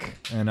think.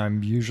 And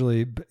I'm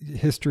usually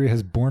history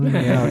has borne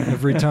me out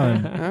every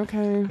time.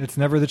 Okay. It's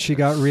never that she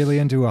got really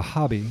into a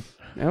hobby.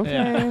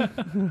 Okay.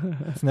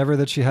 It's never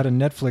that she had a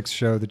Netflix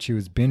show that she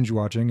was binge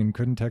watching and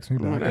couldn't text me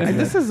back. And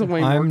this is a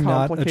way more I'm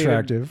not complicated.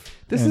 attractive.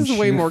 This and is a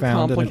way she more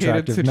found an complicated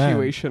attractive man.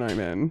 situation I'm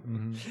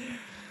in.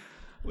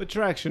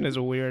 Attraction is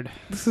a weird.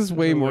 This is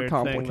way a more weird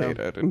thing, though.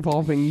 complicated,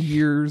 involving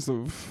years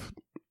of.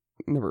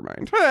 Never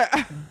mind.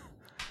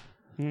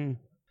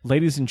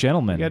 ladies and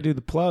gentlemen, You gotta do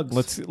the plugs.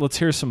 let's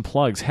hear some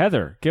plugs.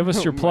 Heather, give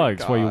us your my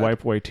plugs while you God.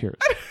 wipe away tears.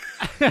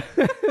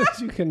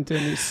 you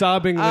continue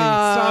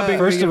sobbingly.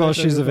 First of all, give us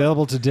she's a-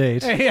 available to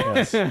date.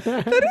 Yes.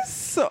 That is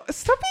so.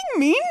 Stop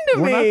being mean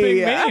to We're me. not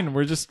being mean.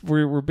 We're just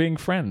we're being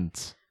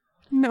friends.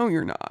 No,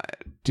 you're not.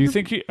 Do you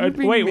think you you're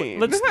being wait? mean.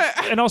 Let's.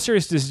 In all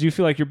seriousness, do you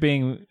feel like you're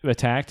being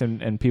attacked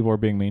and people are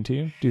being mean to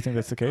you? Do you think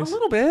that's the A case?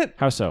 little bit.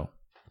 How so?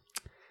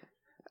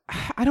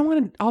 I don't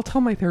want to. I'll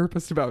tell my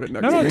therapist about it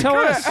next No, week. tell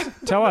us.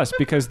 Tell us,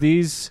 because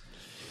these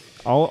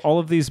all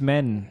of these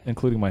men,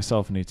 including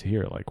myself, need to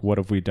hear. Like, what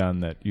have we done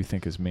that you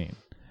think is mean?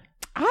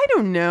 I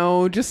don't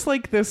know. Just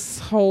like this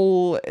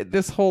whole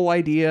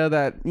idea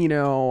that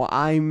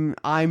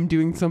I'm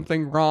doing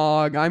something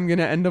wrong. I'm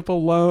gonna end up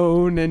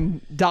alone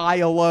and die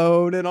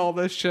alone and all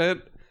this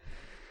shit.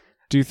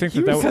 Do you think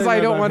that Because I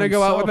don't want to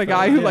go out with a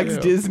guy who likes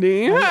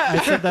Disney. I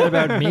said that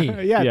about me.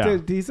 Yeah, Yeah.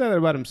 dude, he said it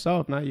about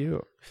himself, not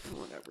you.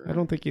 I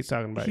don't think he's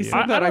talking about He you.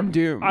 said that I'm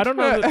doomed. I don't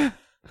know.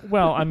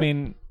 Well, I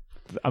mean,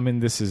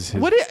 this is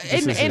his. What this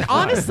and is his life.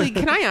 honestly,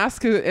 can I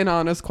ask an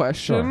honest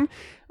question?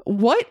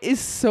 What is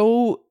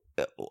so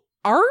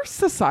our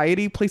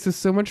society places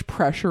so much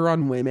pressure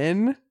on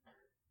women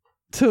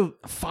to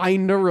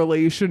find a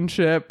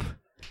relationship,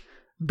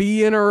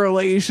 be in a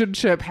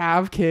relationship,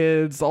 have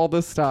kids, all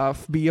this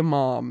stuff, be a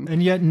mom.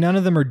 And yet none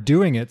of them are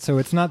doing it, so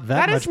it's not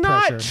that That much is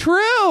not pressure.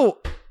 true.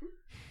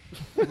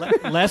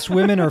 Less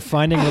women are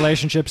finding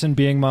relationships and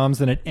being moms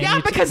than at any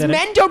Yeah, because than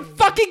men don't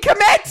fucking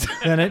commit.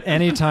 than at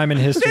any time in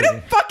They history.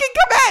 don't fucking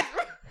commit.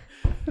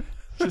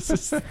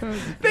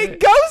 They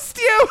ghost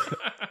you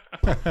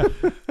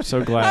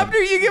So glad. after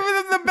you give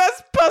them the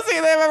best pussy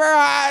they've ever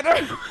had.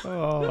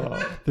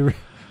 The-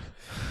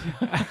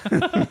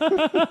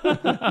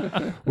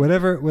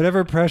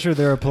 whatever pressure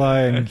they're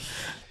applying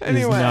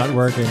Anyway. is not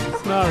working.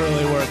 It's not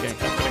really working.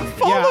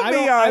 Follow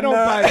me I on don't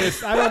that. buy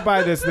this. I don't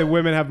buy this that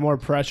women have more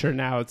pressure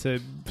now to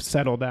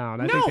settle down.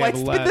 I think No, they have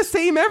it's less. been the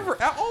same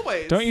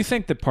always. Don't you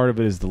think that part of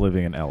it is the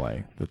living in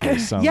LA? That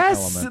there's some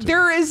Yes, element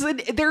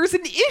of- there's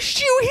an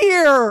issue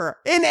here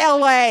in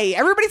LA.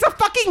 Everybody's a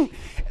fucking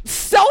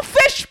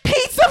selfish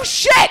piece of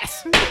shit.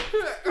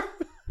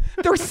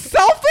 They're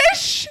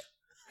selfish.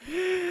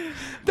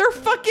 They're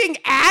fucking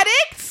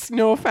addicts.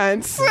 No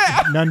offense.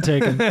 None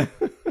taken.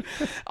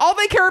 All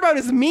they care about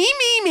is me,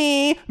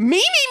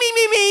 my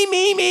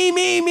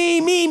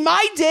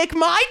dick.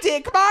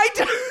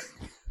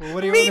 Well,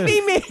 what do you Me.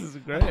 This is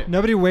great.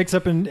 Nobody wakes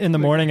up in the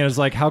morning and is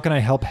like, how can I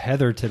help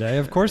Heather today?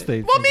 Of course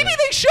they. Well, maybe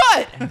they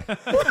should.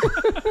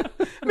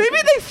 Maybe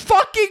they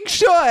fucking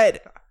should.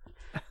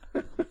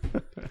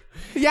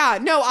 Yeah,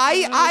 no,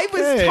 I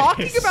was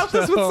talking about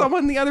this with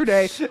someone the other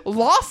day.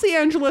 Los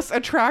Angeles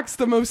attracts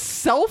the most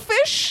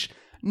selfish,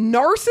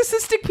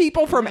 narcissistic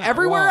people from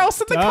everywhere else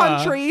in the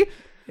country.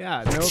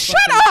 Yeah, no. Shut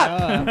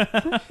up!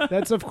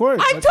 That's of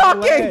course. I'm That's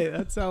talking. LA.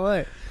 That's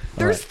LA.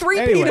 There's 3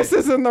 Anyway.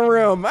 penises in the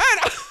room.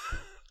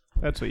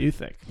 That's what you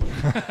think.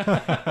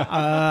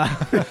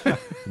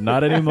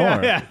 Not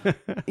anymore.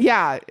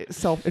 Yeah, it's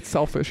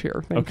selfish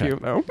here. Thank Okay. you,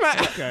 though.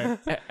 Okay.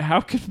 How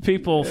can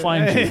people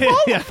find you?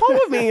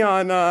 Follow me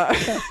on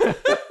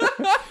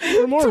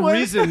For more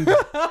reasoned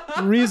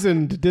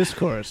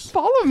discourse.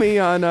 follow me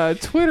on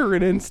Twitter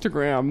and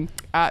Instagram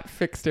at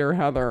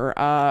FixedAirHeather.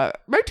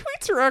 My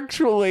tweets are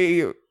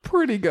actually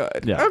pretty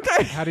good. Yeah.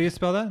 Okay. How do you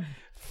spell that?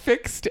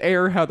 Fixed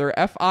Air Heather,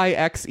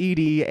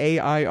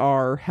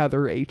 FIXEDAIR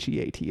Heather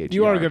HEATHER.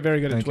 You are very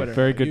good at Thank you. Twitter.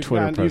 Very good You've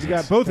Twitter You've presence.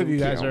 got both of you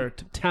Thank guys you. are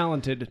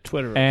talented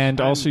Twitterers.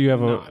 And also, I'm you have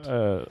not.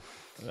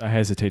 I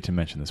hesitate to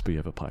mention this, but you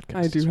have a podcast.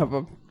 I do as have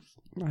well.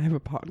 I have a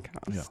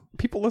podcast. Yeah.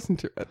 People listen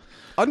to it.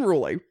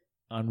 Unruly.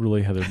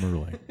 Unruly Heather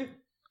Maruli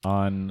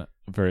on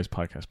various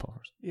podcast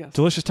platforms. Yes.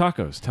 Delicious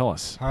Tacos. Tell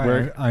us.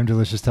 Hi, I'm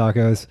Delicious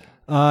Tacos.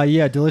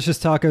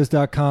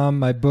 DeliciousTacos.com.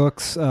 My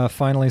books,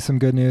 Finally Some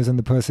Good News in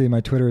the Pussy.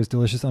 My Twitter is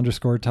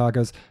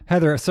delicious_tacos.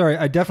 Heather, sorry,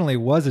 I definitely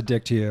was a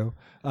dick to you.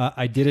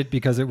 I did it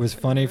because it was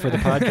funny for the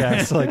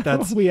podcast. Like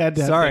that's We had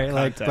to have sorry, that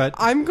like, content.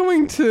 but I'm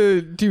going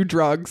to do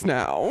drugs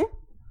now.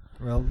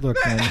 well, look,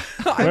 man,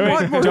 I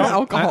want more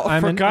alcohol.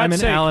 I'm an God's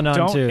sake, Al-Anon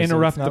don't too. so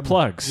interrupt it's the not-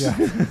 plugs.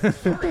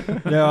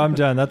 No, I'm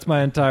done. That's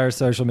my entire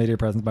social media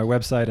presence, my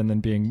website, and then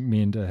being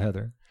mean to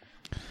Heather.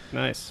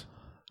 Nice.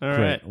 All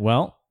Great. right.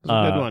 Well, was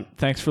a good one.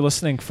 Thanks for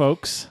listening,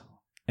 folks.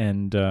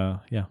 And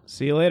yeah.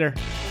 See you later.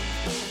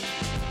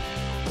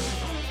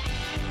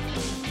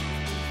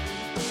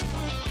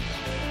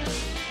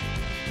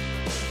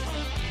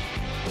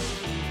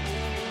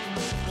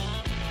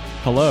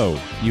 Hello.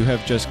 You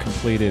have just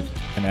completed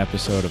an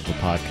episode of the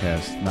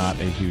podcast, Not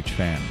a Huge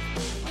Fan.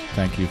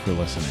 Thank you for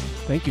listening.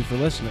 Thank you for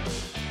listening.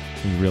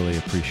 We really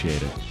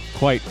appreciate it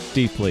quite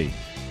deeply.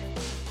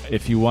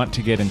 If you want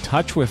to get in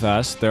touch with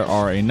us, there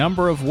are a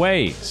number of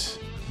ways.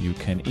 You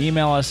can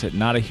email us at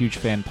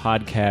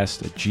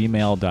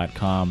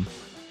notahugefanpodcast@gmail.com.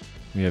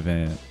 We have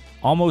an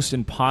almost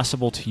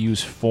impossible to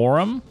use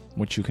forum,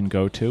 which you can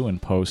go to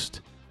and post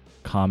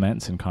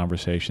comments and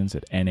conversations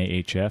at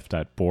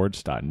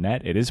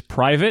nahf.boards.net. It is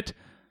private,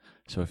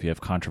 so if you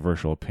have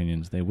controversial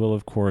opinions, they will,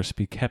 of course,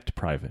 be kept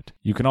private.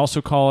 You can also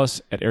call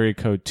us at area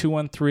code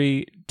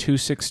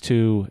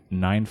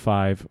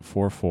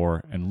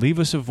 213-262-9544 and leave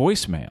us a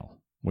voicemail,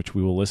 which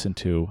we will listen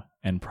to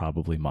and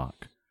probably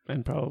mock.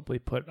 And probably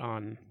put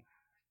on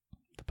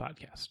the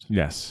podcast.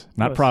 Yes,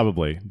 not Close.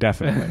 probably,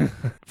 definitely.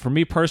 For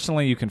me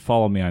personally, you can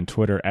follow me on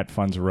Twitter at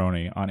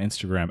Funzaroni, on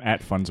Instagram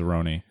at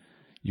Funzaroni.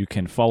 You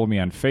can follow me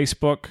on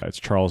Facebook. It's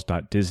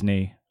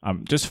charles.disney.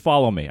 Just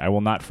follow me. I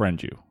will not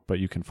friend you, but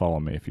you can follow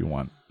me if you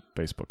want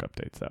Facebook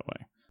updates that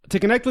way. To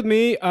connect with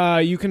me,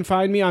 you can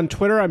find me on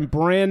Twitter. I'm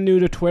brand new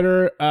to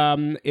Twitter.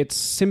 It's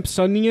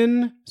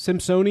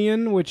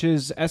Simpsonian, which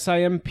is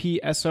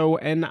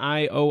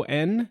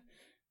SIMPSONION,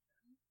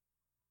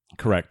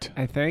 Correct.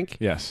 I think.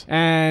 Yes.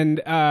 And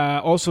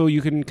also,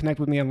 you can connect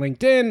with me on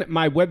LinkedIn.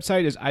 My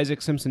website is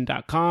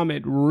isaacsimpson.com.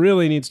 It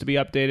really needs to be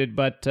updated,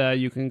 but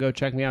you can go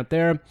check me out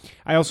there.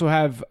 I also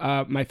have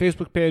my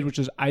Facebook page, which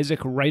is Isaac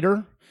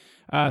Writer.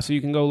 So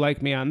you can go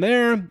like me on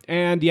there.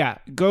 And yeah,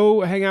 go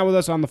hang out with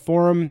us on the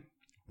forum.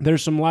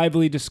 There's some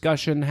lively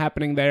discussion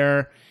happening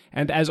there.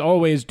 And as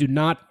always, do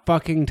not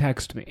fucking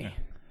text me.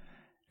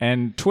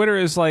 And Twitter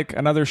is like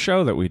another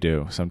show that we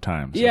do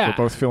sometimes. If Yeah. we're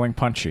both feeling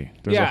punchy.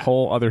 There's Yeah. a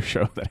whole other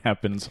show that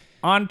happens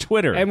on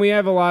Twitter. And we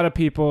have a lot of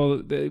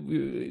people.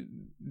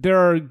 There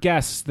are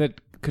guests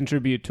that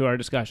contribute to our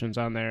discussions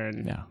on there.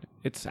 And yeah.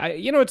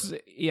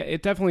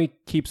 it definitely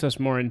keeps us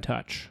more in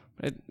touch.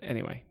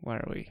 Anyway, why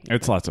are we?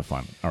 It's lots of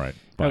fun. All right.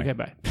 Bye. Okay,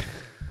 bye.